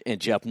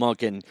and Jeff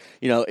Monk. And,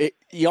 you know,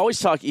 you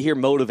always you hear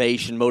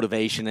motivation,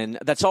 and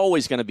that's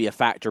always going to be a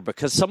factor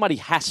because somebody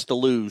has to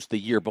lose the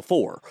year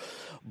before.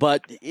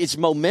 But is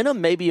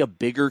momentum maybe a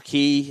bigger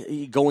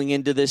key going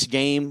into this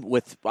game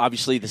with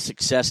obviously the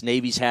success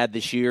Navy's had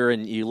this year,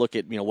 and you look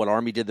at, you know, what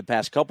Army did the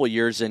past couple of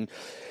years, and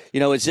you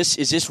know, is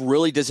this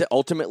really, does it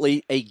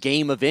ultimately a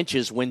game of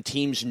inches when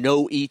teams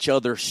know each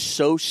other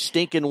so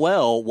stinking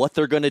well, what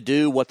they're going to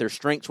do, what their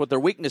strengths, what their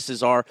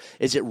weaknesses are?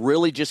 Is it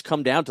really just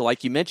come down to,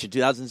 like you mentioned,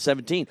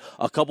 2017,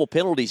 a couple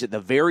penalties at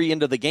the very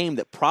end of the game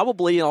that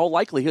probably in all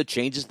likelihood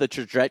changes the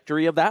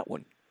trajectory of that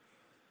one?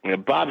 You know,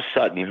 Bob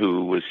Sutton,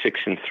 who was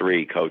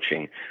 6-3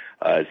 coaching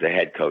as the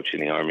head coach in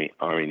the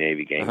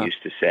Army-Navy game,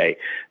 used to say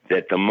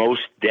that the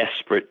most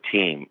desperate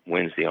team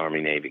wins the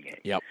Army-Navy game.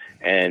 Yep.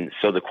 And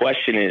so the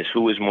question is,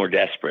 who is more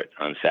desperate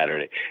on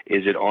Saturday?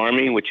 Is it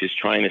Army, which is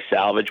trying to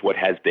salvage what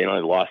has been a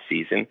lost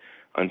season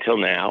until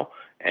now,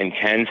 and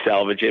can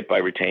salvage it by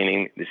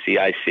retaining the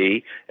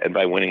CIC and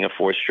by winning a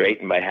 4th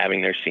straight and by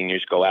having their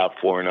seniors go out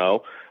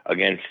 4-0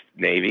 against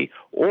Navy?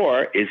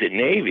 Or is it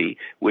Navy,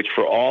 which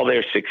for all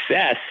their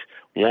success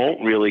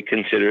won't really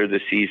consider the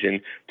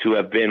season to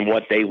have been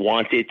what they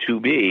want it to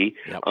be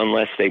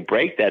unless they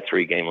break that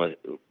 3-game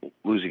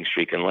losing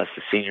streak, unless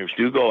the seniors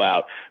do go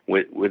out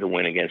with a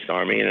win against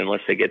Army, and unless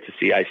they get the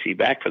CIC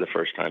back for the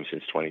first time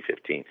since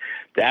 2015.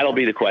 That'll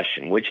be the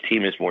question. Which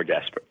team is more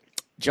desperate?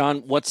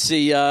 John, what's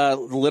the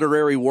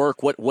literary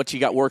work? What you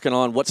got working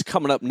on? What's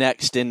coming up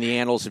next in the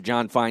annals of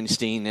John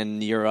Feinstein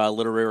and your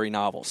literary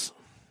novels?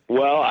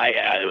 Well,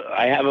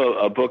 I have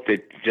a book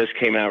that just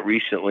came out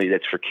recently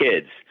that's for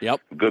kids. Yep.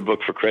 A good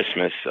book for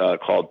Christmas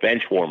called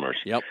Benchwarmers,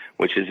 yep,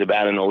 which is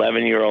about an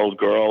 11-year-old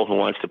girl who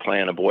wants to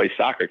play on a boys'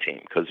 soccer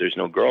team because there's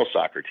no girls'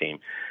 soccer team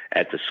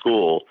at the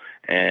school,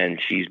 and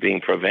she's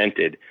being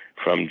prevented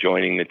from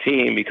joining the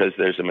team because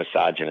there's a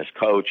misogynist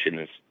coach,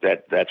 and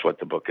that's what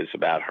the book is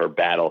about, her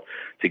battle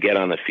to get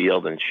on the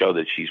field and show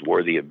that she's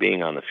worthy of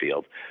being on the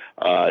field.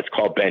 It's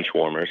called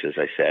Benchwarmers, as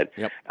I said.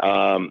 Yep.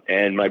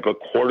 And my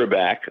book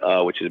Quarterback,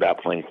 which is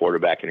about playing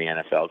quarterback in the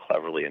NFL,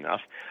 cleverly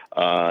enough,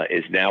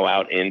 is now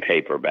out in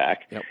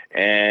paperback. Yep.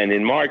 And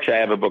in March, I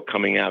have a book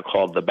coming out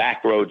called The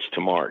Back Roads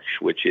to March,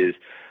 which is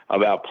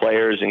about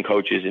players and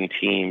coaches and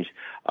teams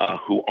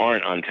who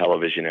aren't on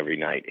television every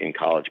night in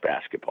college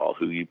basketball,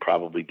 who you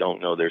probably don't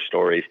know their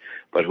stories,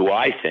 but who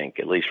I think,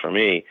 at least for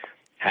me,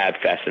 have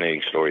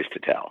fascinating stories to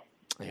tell.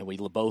 And we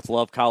both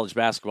love college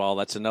basketball.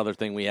 That's another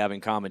thing we have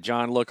in common.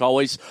 John, look,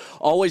 always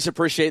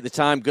appreciate the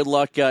time. Good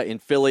luck in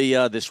Philly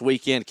this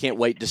weekend. Can't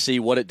wait to see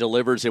what it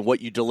delivers and what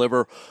you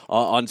deliver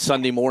on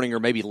Sunday morning or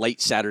maybe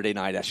late Saturday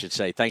night, I should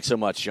say. Thanks so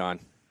much, John.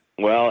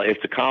 Well,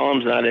 if the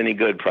column's not any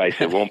good,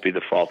 Price, it won't be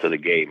the fault of the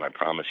game. I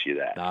promise you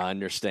that. I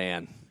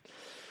understand,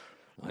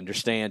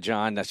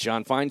 John. That's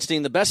John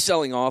Feinstein, the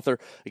best-selling author.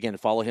 Again,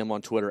 follow him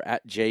on Twitter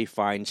at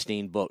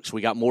 @JFeinsteinBooks.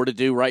 We got more to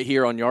do right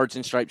here on Yards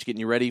and Stripes, getting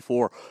you ready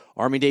for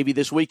Army-Navy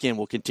this weekend.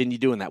 We'll continue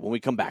doing that when we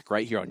come back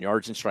right here on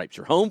Yards and Stripes,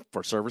 your home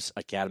for Service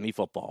Academy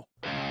football.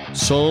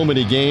 So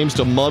many games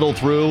to muddle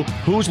through.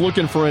 Who's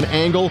looking for an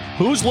angle?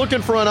 Who's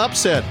looking for an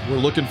upset? We're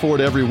looking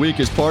forward every week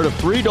as part of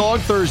Three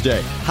Dog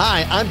Thursday.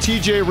 Hi, I'm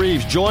TJ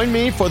Reeves. Join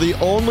me for the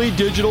only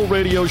digital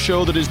radio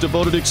show that is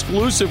devoted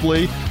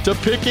exclusively to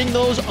picking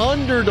those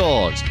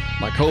underdogs.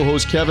 My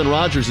co-host Kevin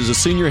Rogers is a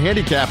senior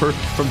handicapper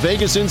from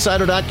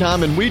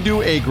VegasInsider.com, and we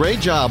do a great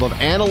job of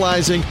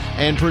analyzing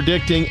and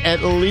predicting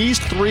at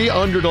least 3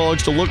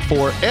 underdogs to look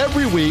for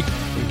every week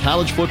in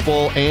college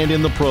football and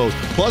in the pros.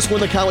 Plus, when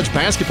the college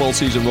basketball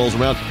season rolls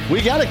around,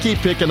 we got to keep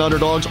picking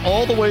underdogs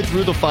all the way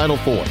through the Final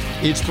Four.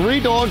 It's Three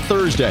Dog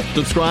Thursday.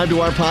 Subscribe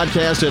to our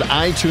podcast at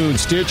iTunes,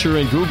 Stitcher,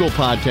 and Google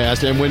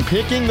Podcast. And when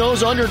picking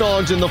those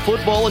underdogs in the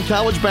football and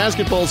college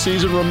basketball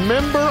season,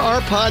 remember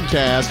our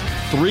podcast,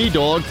 Three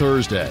Dog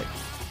Thursday.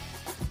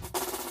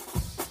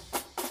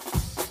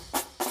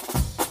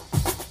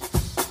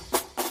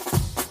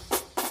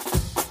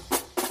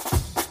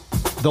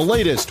 The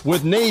latest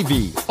with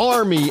Navy,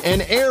 Army,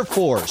 and Air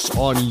Force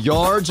on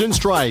Yards and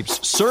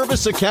Stripes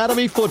Service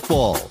Academy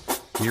Football.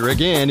 Here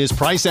again is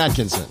Price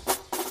Atkinson.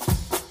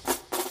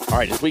 All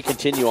right, as we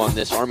continue on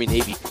this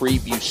Army-Navy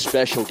preview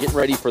special, getting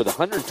ready for the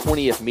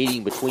 120th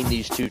meeting between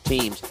these two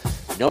teams,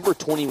 number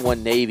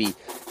 21 Navy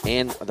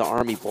and the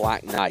Army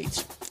Black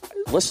Knights.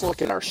 Let's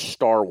look at our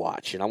star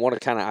watch, and I want to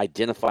kind of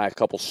identify a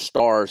couple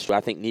stars who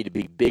I think need to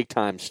be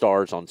big-time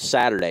stars on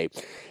Saturday,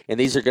 and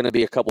these are going to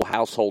be a couple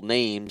household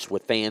names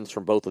with fans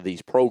from both of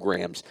these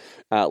programs.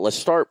 Let's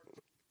start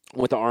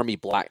with the Army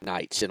Black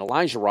Knights. And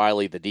Elijah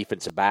Riley, the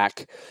defensive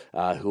back,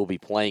 who will be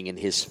playing in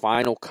his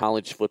final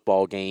college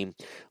football game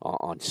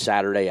on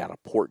Saturday out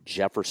of Port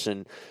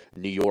Jefferson,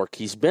 New York.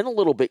 He's been a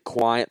little bit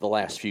quiet the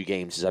last few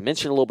games. As I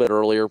mentioned a little bit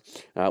earlier,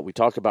 we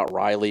talked about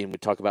Riley and we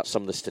talked about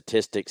some of the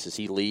statistics as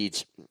he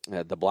leads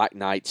the Black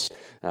Knights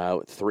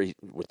with three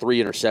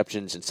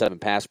interceptions and 7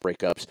 pass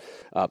breakups.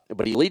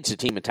 But he leads the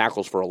team in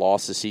tackles for a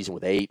loss this season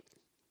with 8.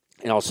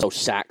 And also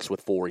sacks with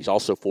 4. He's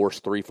also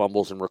forced 3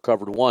 fumbles and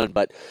recovered 1.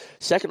 But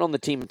second on the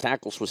team in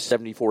tackles was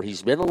 74.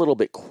 He's been a little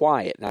bit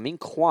quiet. And I mean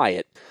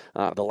quiet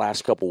the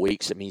last couple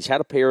weeks. I mean, he's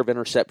had a pair of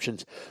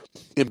interceptions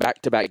in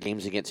back-to-back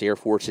games against Air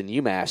Force and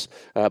UMass.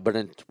 But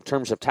in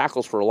terms of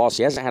tackles for a loss,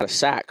 he hasn't had a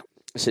sack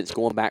since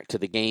going back to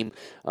the game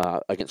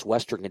against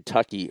Western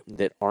Kentucky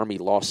that Army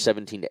lost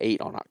 17-8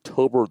 on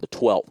October the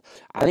 12th.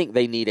 I think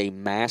they need a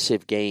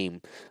massive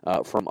game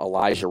from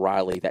Elijah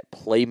Riley, that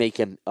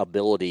playmaking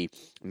ability,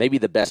 maybe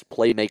the best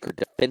playmaker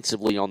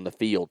defensively on the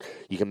field.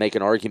 You can make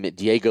an argument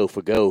Diego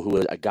Fagot, who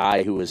is a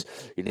guy who was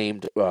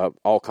named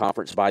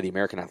all-conference by the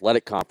American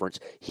Athletic Conference,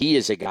 he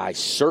is a guy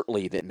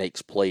certainly that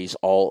makes plays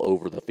all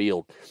over the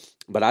field.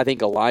 But I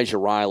think Elijah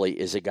Riley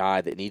is a guy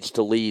that needs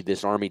to lead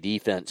this Army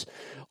defense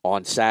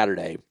on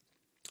Saturday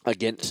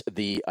against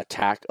the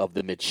attack of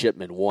the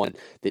midshipmen, one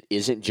that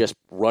isn't just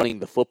running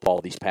the football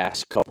these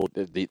past couple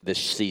this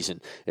season.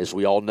 As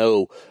we all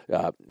know,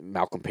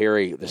 Malcolm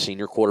Perry, the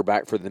senior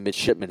quarterback for the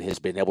midshipmen, has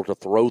been able to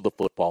throw the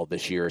football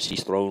this year as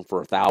he's thrown for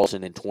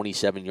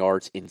 1,027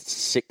 yards in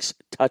 6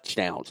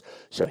 touchdowns.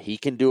 So he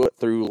can do it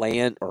through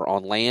land or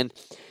on land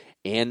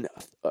and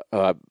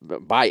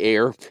by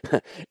air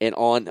and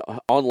on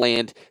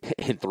land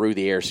and through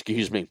the air,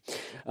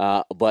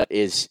 but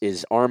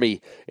is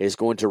Army is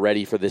going to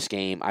ready for this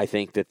game. I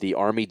think that the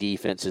Army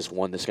defense is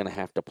one that's going to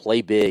have to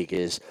play big.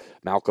 Is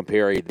Malcolm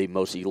Perry the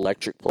most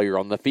electric player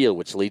on the field,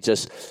 which leads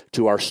us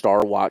to our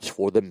star watch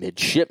for the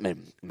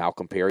midshipmen.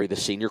 Malcolm Perry, the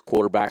senior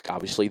quarterback,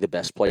 obviously the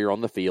best player on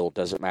the field,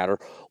 doesn't matter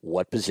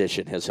what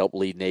position, has helped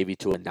lead Navy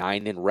to a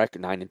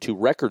 9-2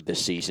 record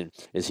this season,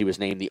 as he was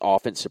named the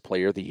Offensive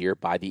Player of the Year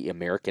by the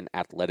American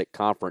Athletic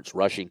Conference,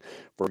 rushing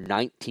for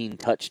 19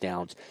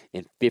 touchdowns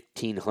and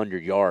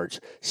 1,500 yards,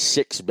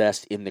 6th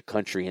best in the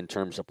country in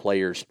terms of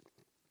players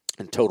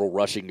and total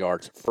rushing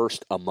yards,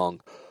 first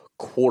among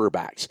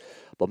quarterbacks.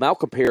 But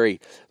Malcolm Perry,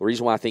 the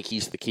reason why I think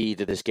he's the key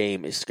to this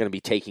game is going to be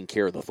taking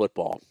care of the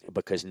football,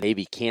 because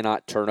Navy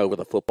cannot turn over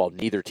the football.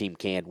 Neither team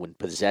can. When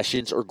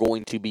possessions are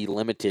going to be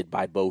limited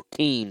by both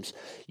teams,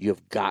 you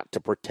have got to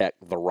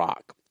protect the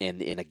rock.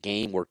 And in a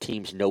game where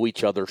teams know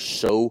each other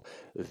so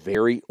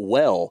very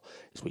well,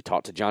 as we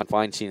talked to John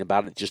Feinstein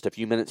about it just a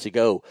few minutes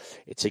ago,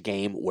 it's a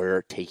game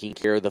where taking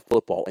care of the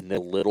football and the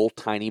little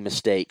tiny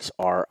mistakes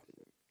are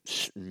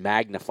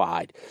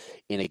magnified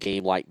in a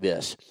game like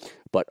this.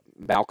 But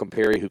Malcolm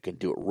Perry, who can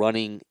do it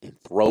running and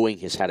throwing,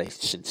 has had a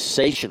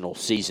sensational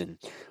season.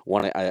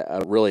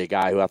 Really a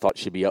guy who I thought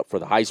should be up for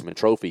the Heisman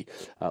Trophy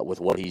with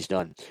what he's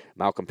done.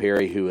 Malcolm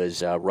Perry, who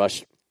has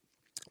rushed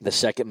the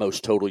second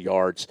most total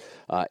yards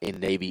in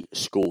Navy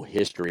school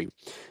history.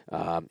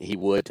 He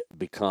would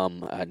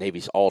become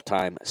Navy's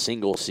all-time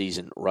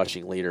single-season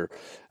rushing leader.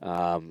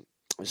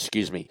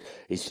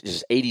 He's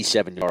just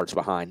 87 yards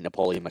behind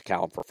Napoleon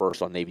McCallum for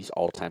first on Navy's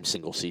all-time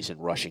single-season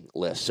rushing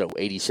list. So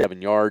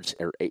 87 yards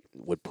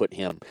would put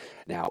him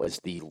now as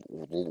the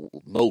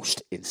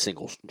most in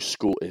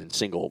school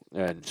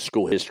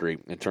history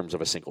in terms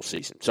of a single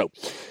season. So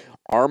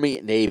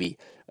Army, Navy,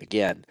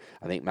 again,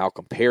 I think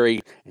Malcolm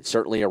Perry and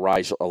certainly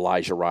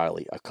Elijah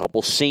Riley, a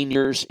couple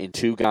seniors and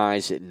 2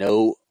 guys that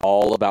know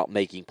all about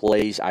making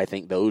plays. I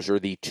think those are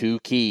the 2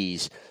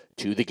 keys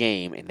to the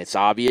game, and it's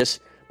obvious.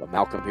 But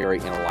Malcolm Perry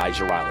and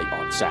Elijah Riley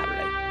on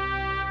Saturday.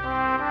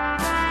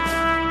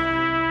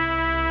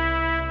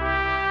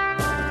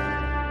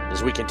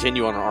 As we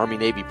continue on our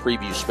Army-Navy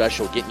preview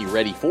special, getting you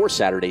ready for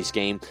Saturday's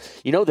game,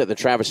 you know that the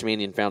Travis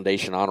Manion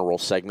Foundation Honor Roll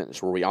segment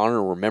is where we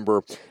honor and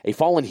remember a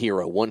fallen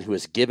hero, one who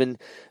has given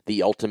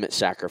the ultimate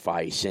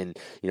sacrifice. And,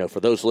 for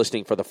those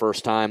listening for the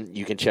first time,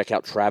 you can check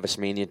out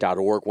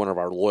travismanion.org, one of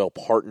our loyal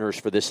partners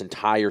for this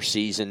entire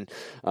season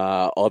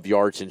of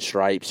Yards and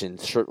Stripes. And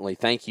certainly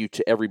thank you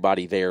to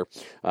everybody there,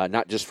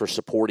 not just for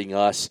supporting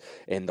us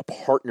and the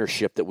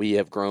partnership that we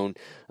have grown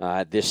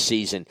this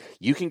season.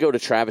 You can go to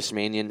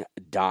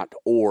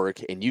travismanion.org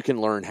TravisMannion.org, and you can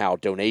learn how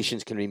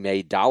donations can be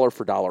made dollar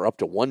for dollar up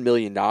to $1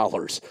 million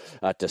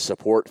to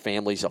support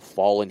families of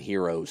fallen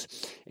heroes.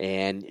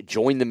 And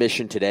join the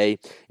mission today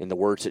in the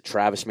words that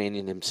Travis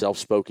Mannion himself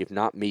spoke, if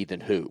not me,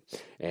 then who?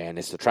 And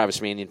it's the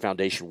Travis Mannion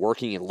Foundation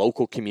working in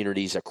local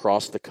communities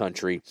across the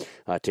country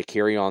to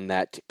carry on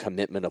that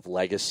commitment of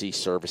legacy,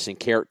 service, and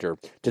character,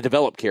 to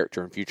develop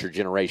character in future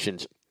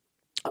generations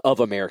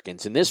of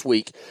Americans. And this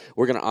week,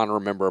 we're going to honor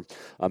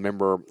a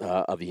member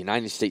of the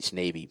United States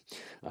Navy,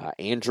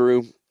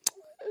 Andrew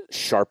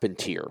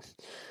Charpentier.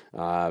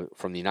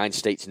 From the United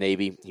States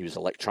Navy. He was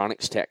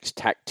electronics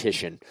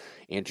tactician.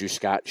 Andrew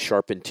Scott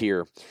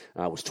Charpentier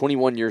was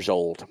 21 years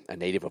old, a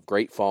native of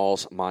Great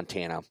Falls,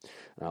 Montana,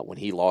 when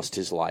he lost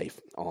his life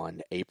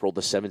on April the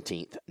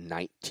 17th,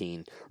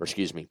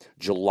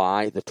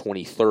 July the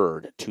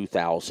 23rd,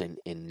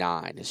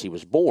 2009, as he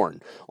was born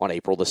on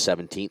April the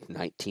 17th,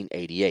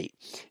 1988,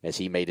 as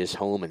he made his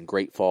home in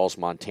Great Falls,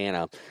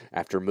 Montana,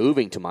 after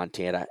moving to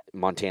Montana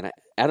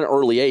at an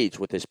early age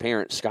with his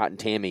parents, Scott and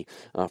Tammy,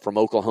 from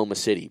Oklahoma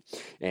City.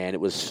 And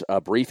it was a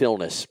brief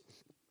illness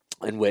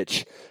in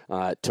which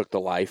took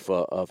the life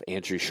of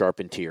Andrew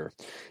Charpentier.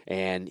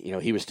 And,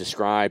 he was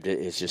described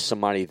as just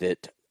somebody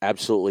that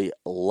absolutely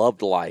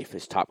loved life,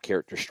 his top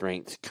character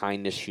strengths,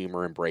 kindness,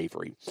 humor, and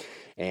bravery.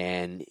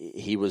 And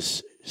he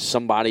was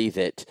somebody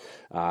that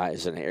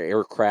is an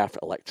aircraft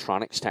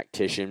electronics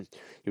tactician.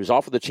 He was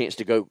offered the chance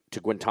to go to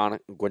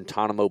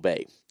Guantanamo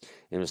Bay.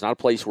 And it was not a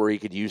place where he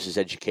could use his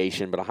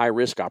education, but a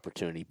high-risk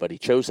opportunity. But he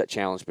chose that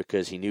challenge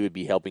because he knew he'd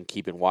be helping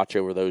keep and watch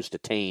over those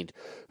detained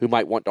who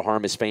might want to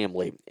harm his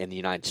family in the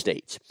United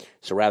States.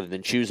 So rather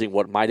than choosing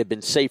what might have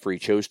been safer, he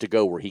chose to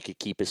go where he could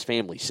keep his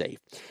family safe.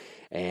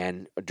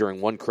 And during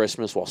one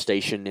Christmas, while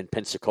stationed in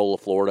Pensacola,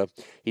 Florida,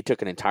 he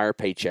took an entire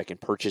paycheck and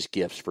purchased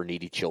gifts for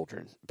needy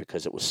children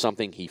because it was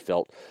something he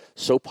felt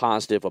so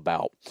positive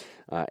about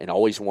and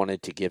always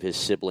wanted to give his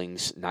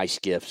siblings nice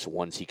gifts,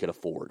 ones he could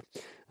afford.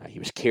 He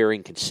was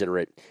caring,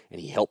 considerate, and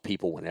he helped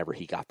people whenever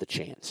he got the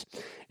chance.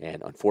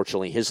 And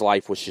unfortunately, his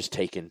life was just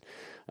taken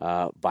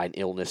by an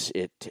illness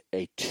at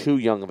a too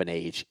young of an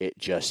age, at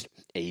just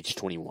age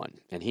 21.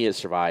 And he is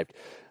survived,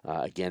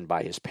 again,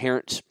 by his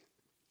parents,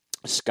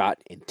 Scott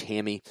and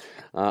Tammy,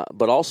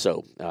 but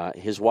also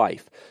his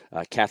wife,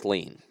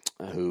 Kathleen,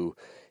 who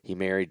he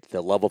married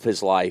the love of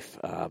his life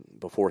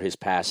before his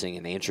passing,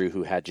 and Andrew,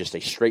 who had just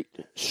a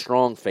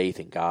strong faith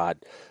in God,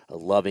 a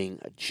loving,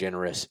 a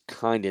generous,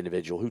 kind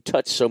individual who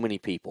touched so many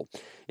people.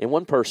 And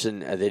one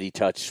person that he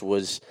touched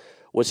was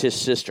his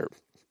sister,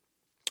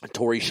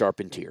 Tori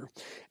Charpentier.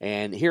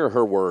 And here are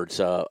her words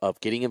of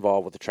getting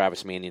involved with the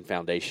Travis Mannion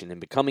Foundation and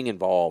becoming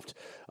involved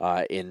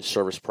in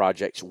service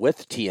projects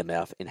with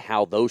TMF and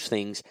how those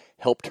things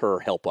helped her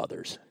help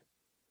others.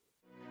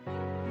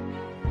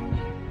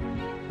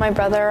 My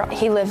brother,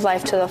 he lived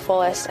life to the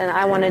fullest, and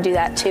I want to do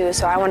that too,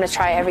 so I want to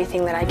try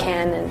everything that I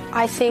can. And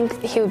I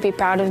think he would be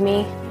proud of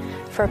me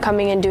for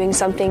coming and doing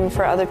something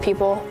for other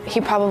people. He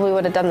probably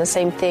would have done the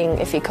same thing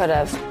if he could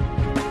have.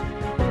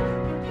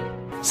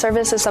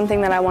 Service is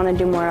something that I want to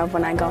do more of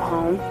when I go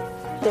home.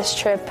 This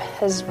trip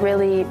has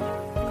really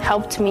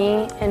helped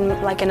me in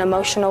like an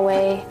emotional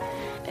way.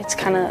 It's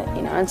kind of,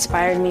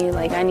 inspired me,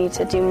 like I need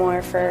to do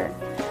more for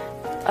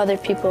other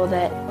people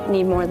that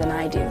need more than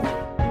I do.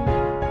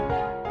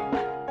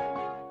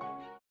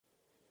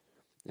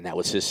 And that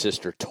was his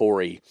sister,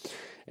 Tori,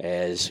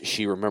 as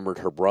she remembered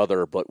her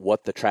brother, but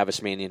what the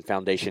Travis Mannion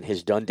Foundation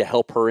has done to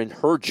help her in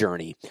her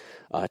journey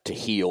to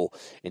heal,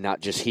 and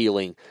not just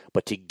healing,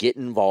 but to get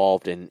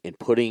involved in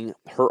putting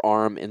her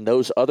arm in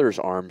those others'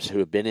 arms who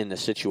have been in a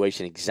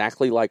situation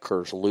exactly like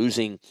hers,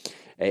 losing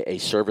a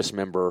service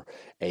member,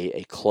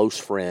 a close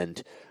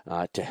friend,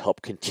 to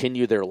help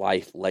continue their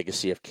life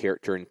legacy of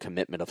character and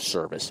commitment of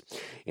service.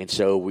 And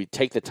so we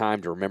take the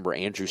time to remember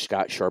Andrew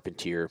Scott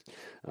Charpentier,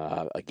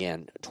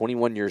 again,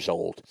 21 years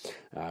old,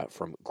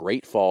 from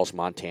Great Falls,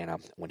 Montana,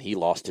 when he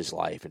lost his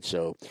life. And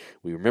so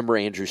we remember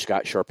Andrew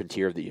Scott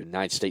Charpentier of the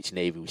United States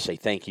Navy. We say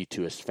thank you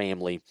to his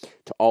family,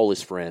 to all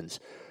his friends,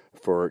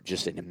 for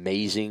just an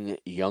amazing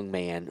young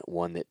man,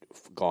 one that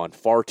gone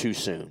far too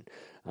soon.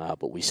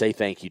 But we say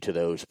thank you to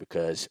those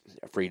because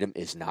freedom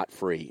is not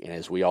free. And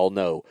as we all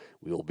know,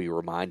 we will be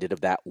reminded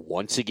of that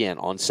once again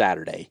on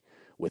Saturday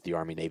with the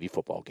Army-Navy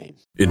football game.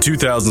 In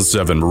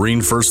 2007,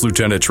 Marine First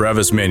Lieutenant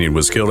Travis Mannion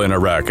was killed in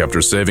Iraq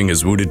after saving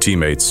his wounded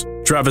teammates.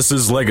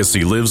 Travis's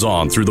legacy lives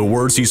on through the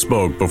words he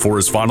spoke before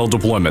his final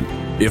deployment.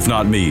 If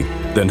not me,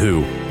 then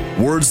who?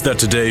 Words that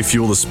today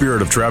fuel the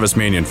spirit of Travis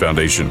Mannion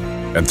Foundation.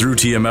 And through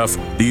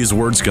TMF, these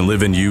words can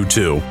live in you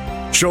too.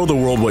 Show the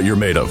world what you're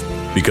made of,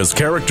 because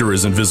character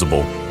is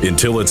invisible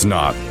until it's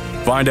not.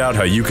 Find out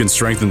how you can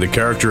strengthen the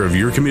character of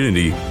your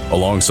community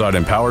alongside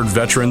empowered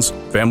veterans,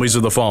 families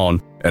of the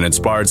fallen, and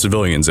inspired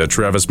civilians at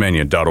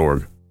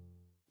TravisMannion.org.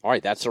 All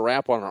right, that's a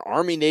wrap on our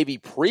Army-Navy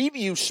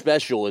preview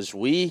special as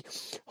we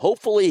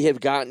hopefully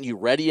have gotten you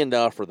ready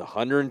enough for the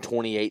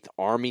 128th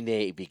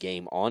Army-Navy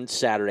game on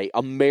Saturday,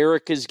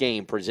 America's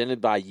game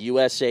presented by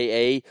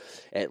USAA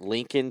at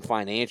Lincoln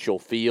Financial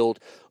Field.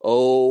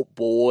 Oh,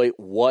 boy,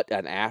 what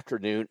an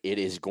afternoon it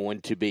is going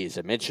to be. As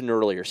I mentioned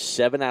earlier,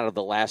 7 out of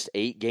the last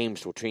 8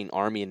 games between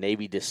Army and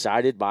Navy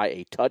decided by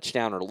a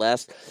touchdown or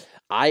less.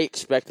 I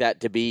expect that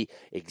to be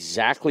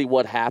exactly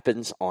what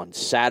happens on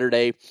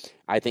Saturday.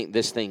 I think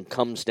this thing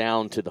comes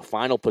down to the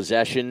final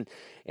possession.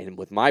 And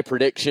with my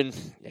prediction,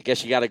 I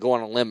guess you got to go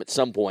on a limb at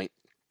some point.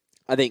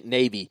 I think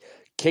Navy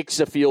kicks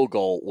a field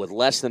goal with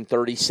less than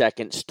 30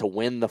 seconds to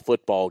win the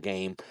football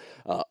game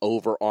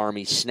over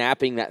Army,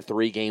 snapping that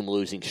 3-game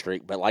losing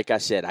streak. But like I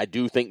said, I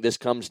do think this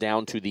comes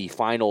down to the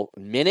final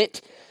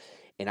minute.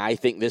 And I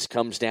think this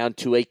comes down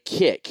to a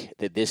kick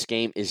that this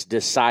game is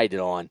decided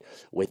on,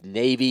 with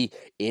Navy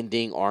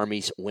ending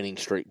Army's winning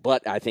streak.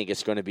 But I think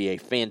it's going to be a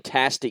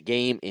fantastic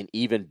game in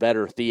even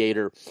better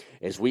theater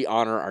as we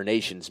honor our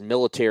nation's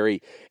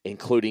military,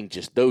 including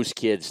just those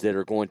kids that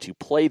are going to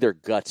play their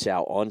guts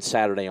out on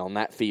Saturday on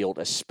that field,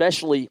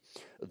 especially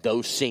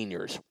those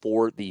seniors,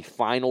 for the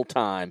final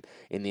time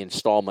in the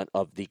installment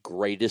of the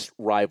greatest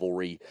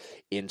rivalry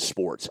in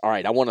sports. All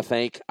right, I want to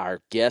thank our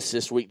guest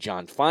this week,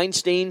 John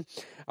Feinstein.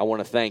 I want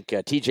to thank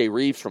TJ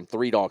Reeves from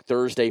Three Dog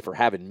Thursday for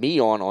having me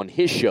on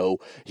his show.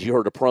 As you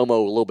heard a promo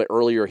a little bit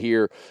earlier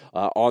here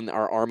on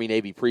our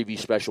Army-Navy preview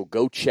special,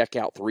 go check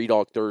out Three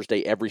Dog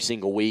Thursday every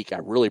single week. I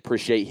really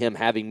appreciate him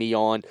having me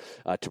on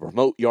to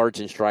promote Yards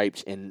and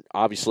Stripes, and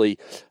obviously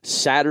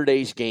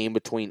Saturday's game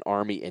between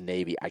Army and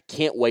Navy. I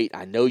can't wait.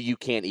 I know you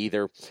can't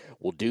either.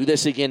 We'll do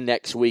this again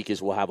next week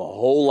as we'll have a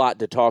whole lot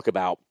to talk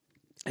about.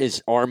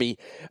 Navy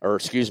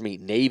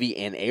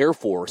and Air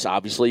Force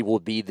obviously will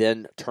be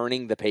then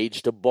turning the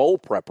page to bowl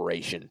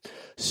preparation.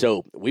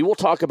 So we will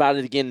talk about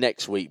it again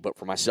next week. But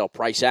for myself,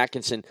 Price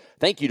Atkinson,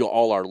 thank you to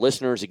all our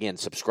listeners. Again,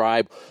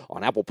 subscribe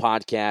on Apple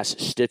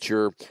Podcasts,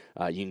 Stitcher.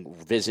 You can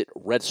visit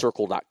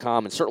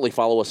redcircle.com and certainly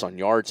follow us on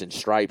Yards and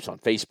Stripes on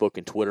Facebook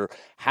and Twitter.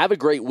 Have a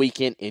great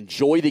weekend.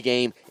 Enjoy the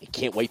game, and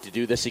can't wait to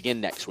do this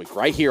again next week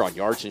right here on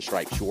Yards and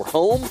Stripes, your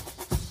home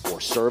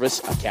for Service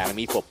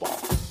Academy football.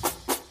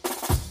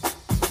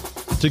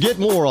 To get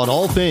more on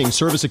all things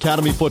Service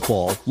Academy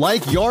football,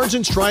 like Yards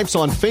and Stripes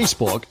on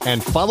Facebook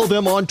and follow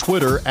them on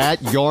Twitter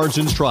at Yards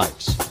and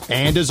Stripes.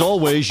 And as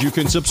always, you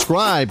can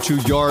subscribe to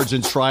Yards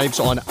and Stripes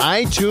on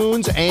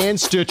iTunes and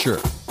Stitcher.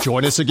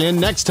 Join us again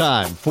next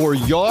time for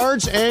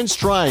Yards and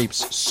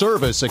Stripes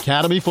Service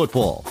Academy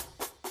football.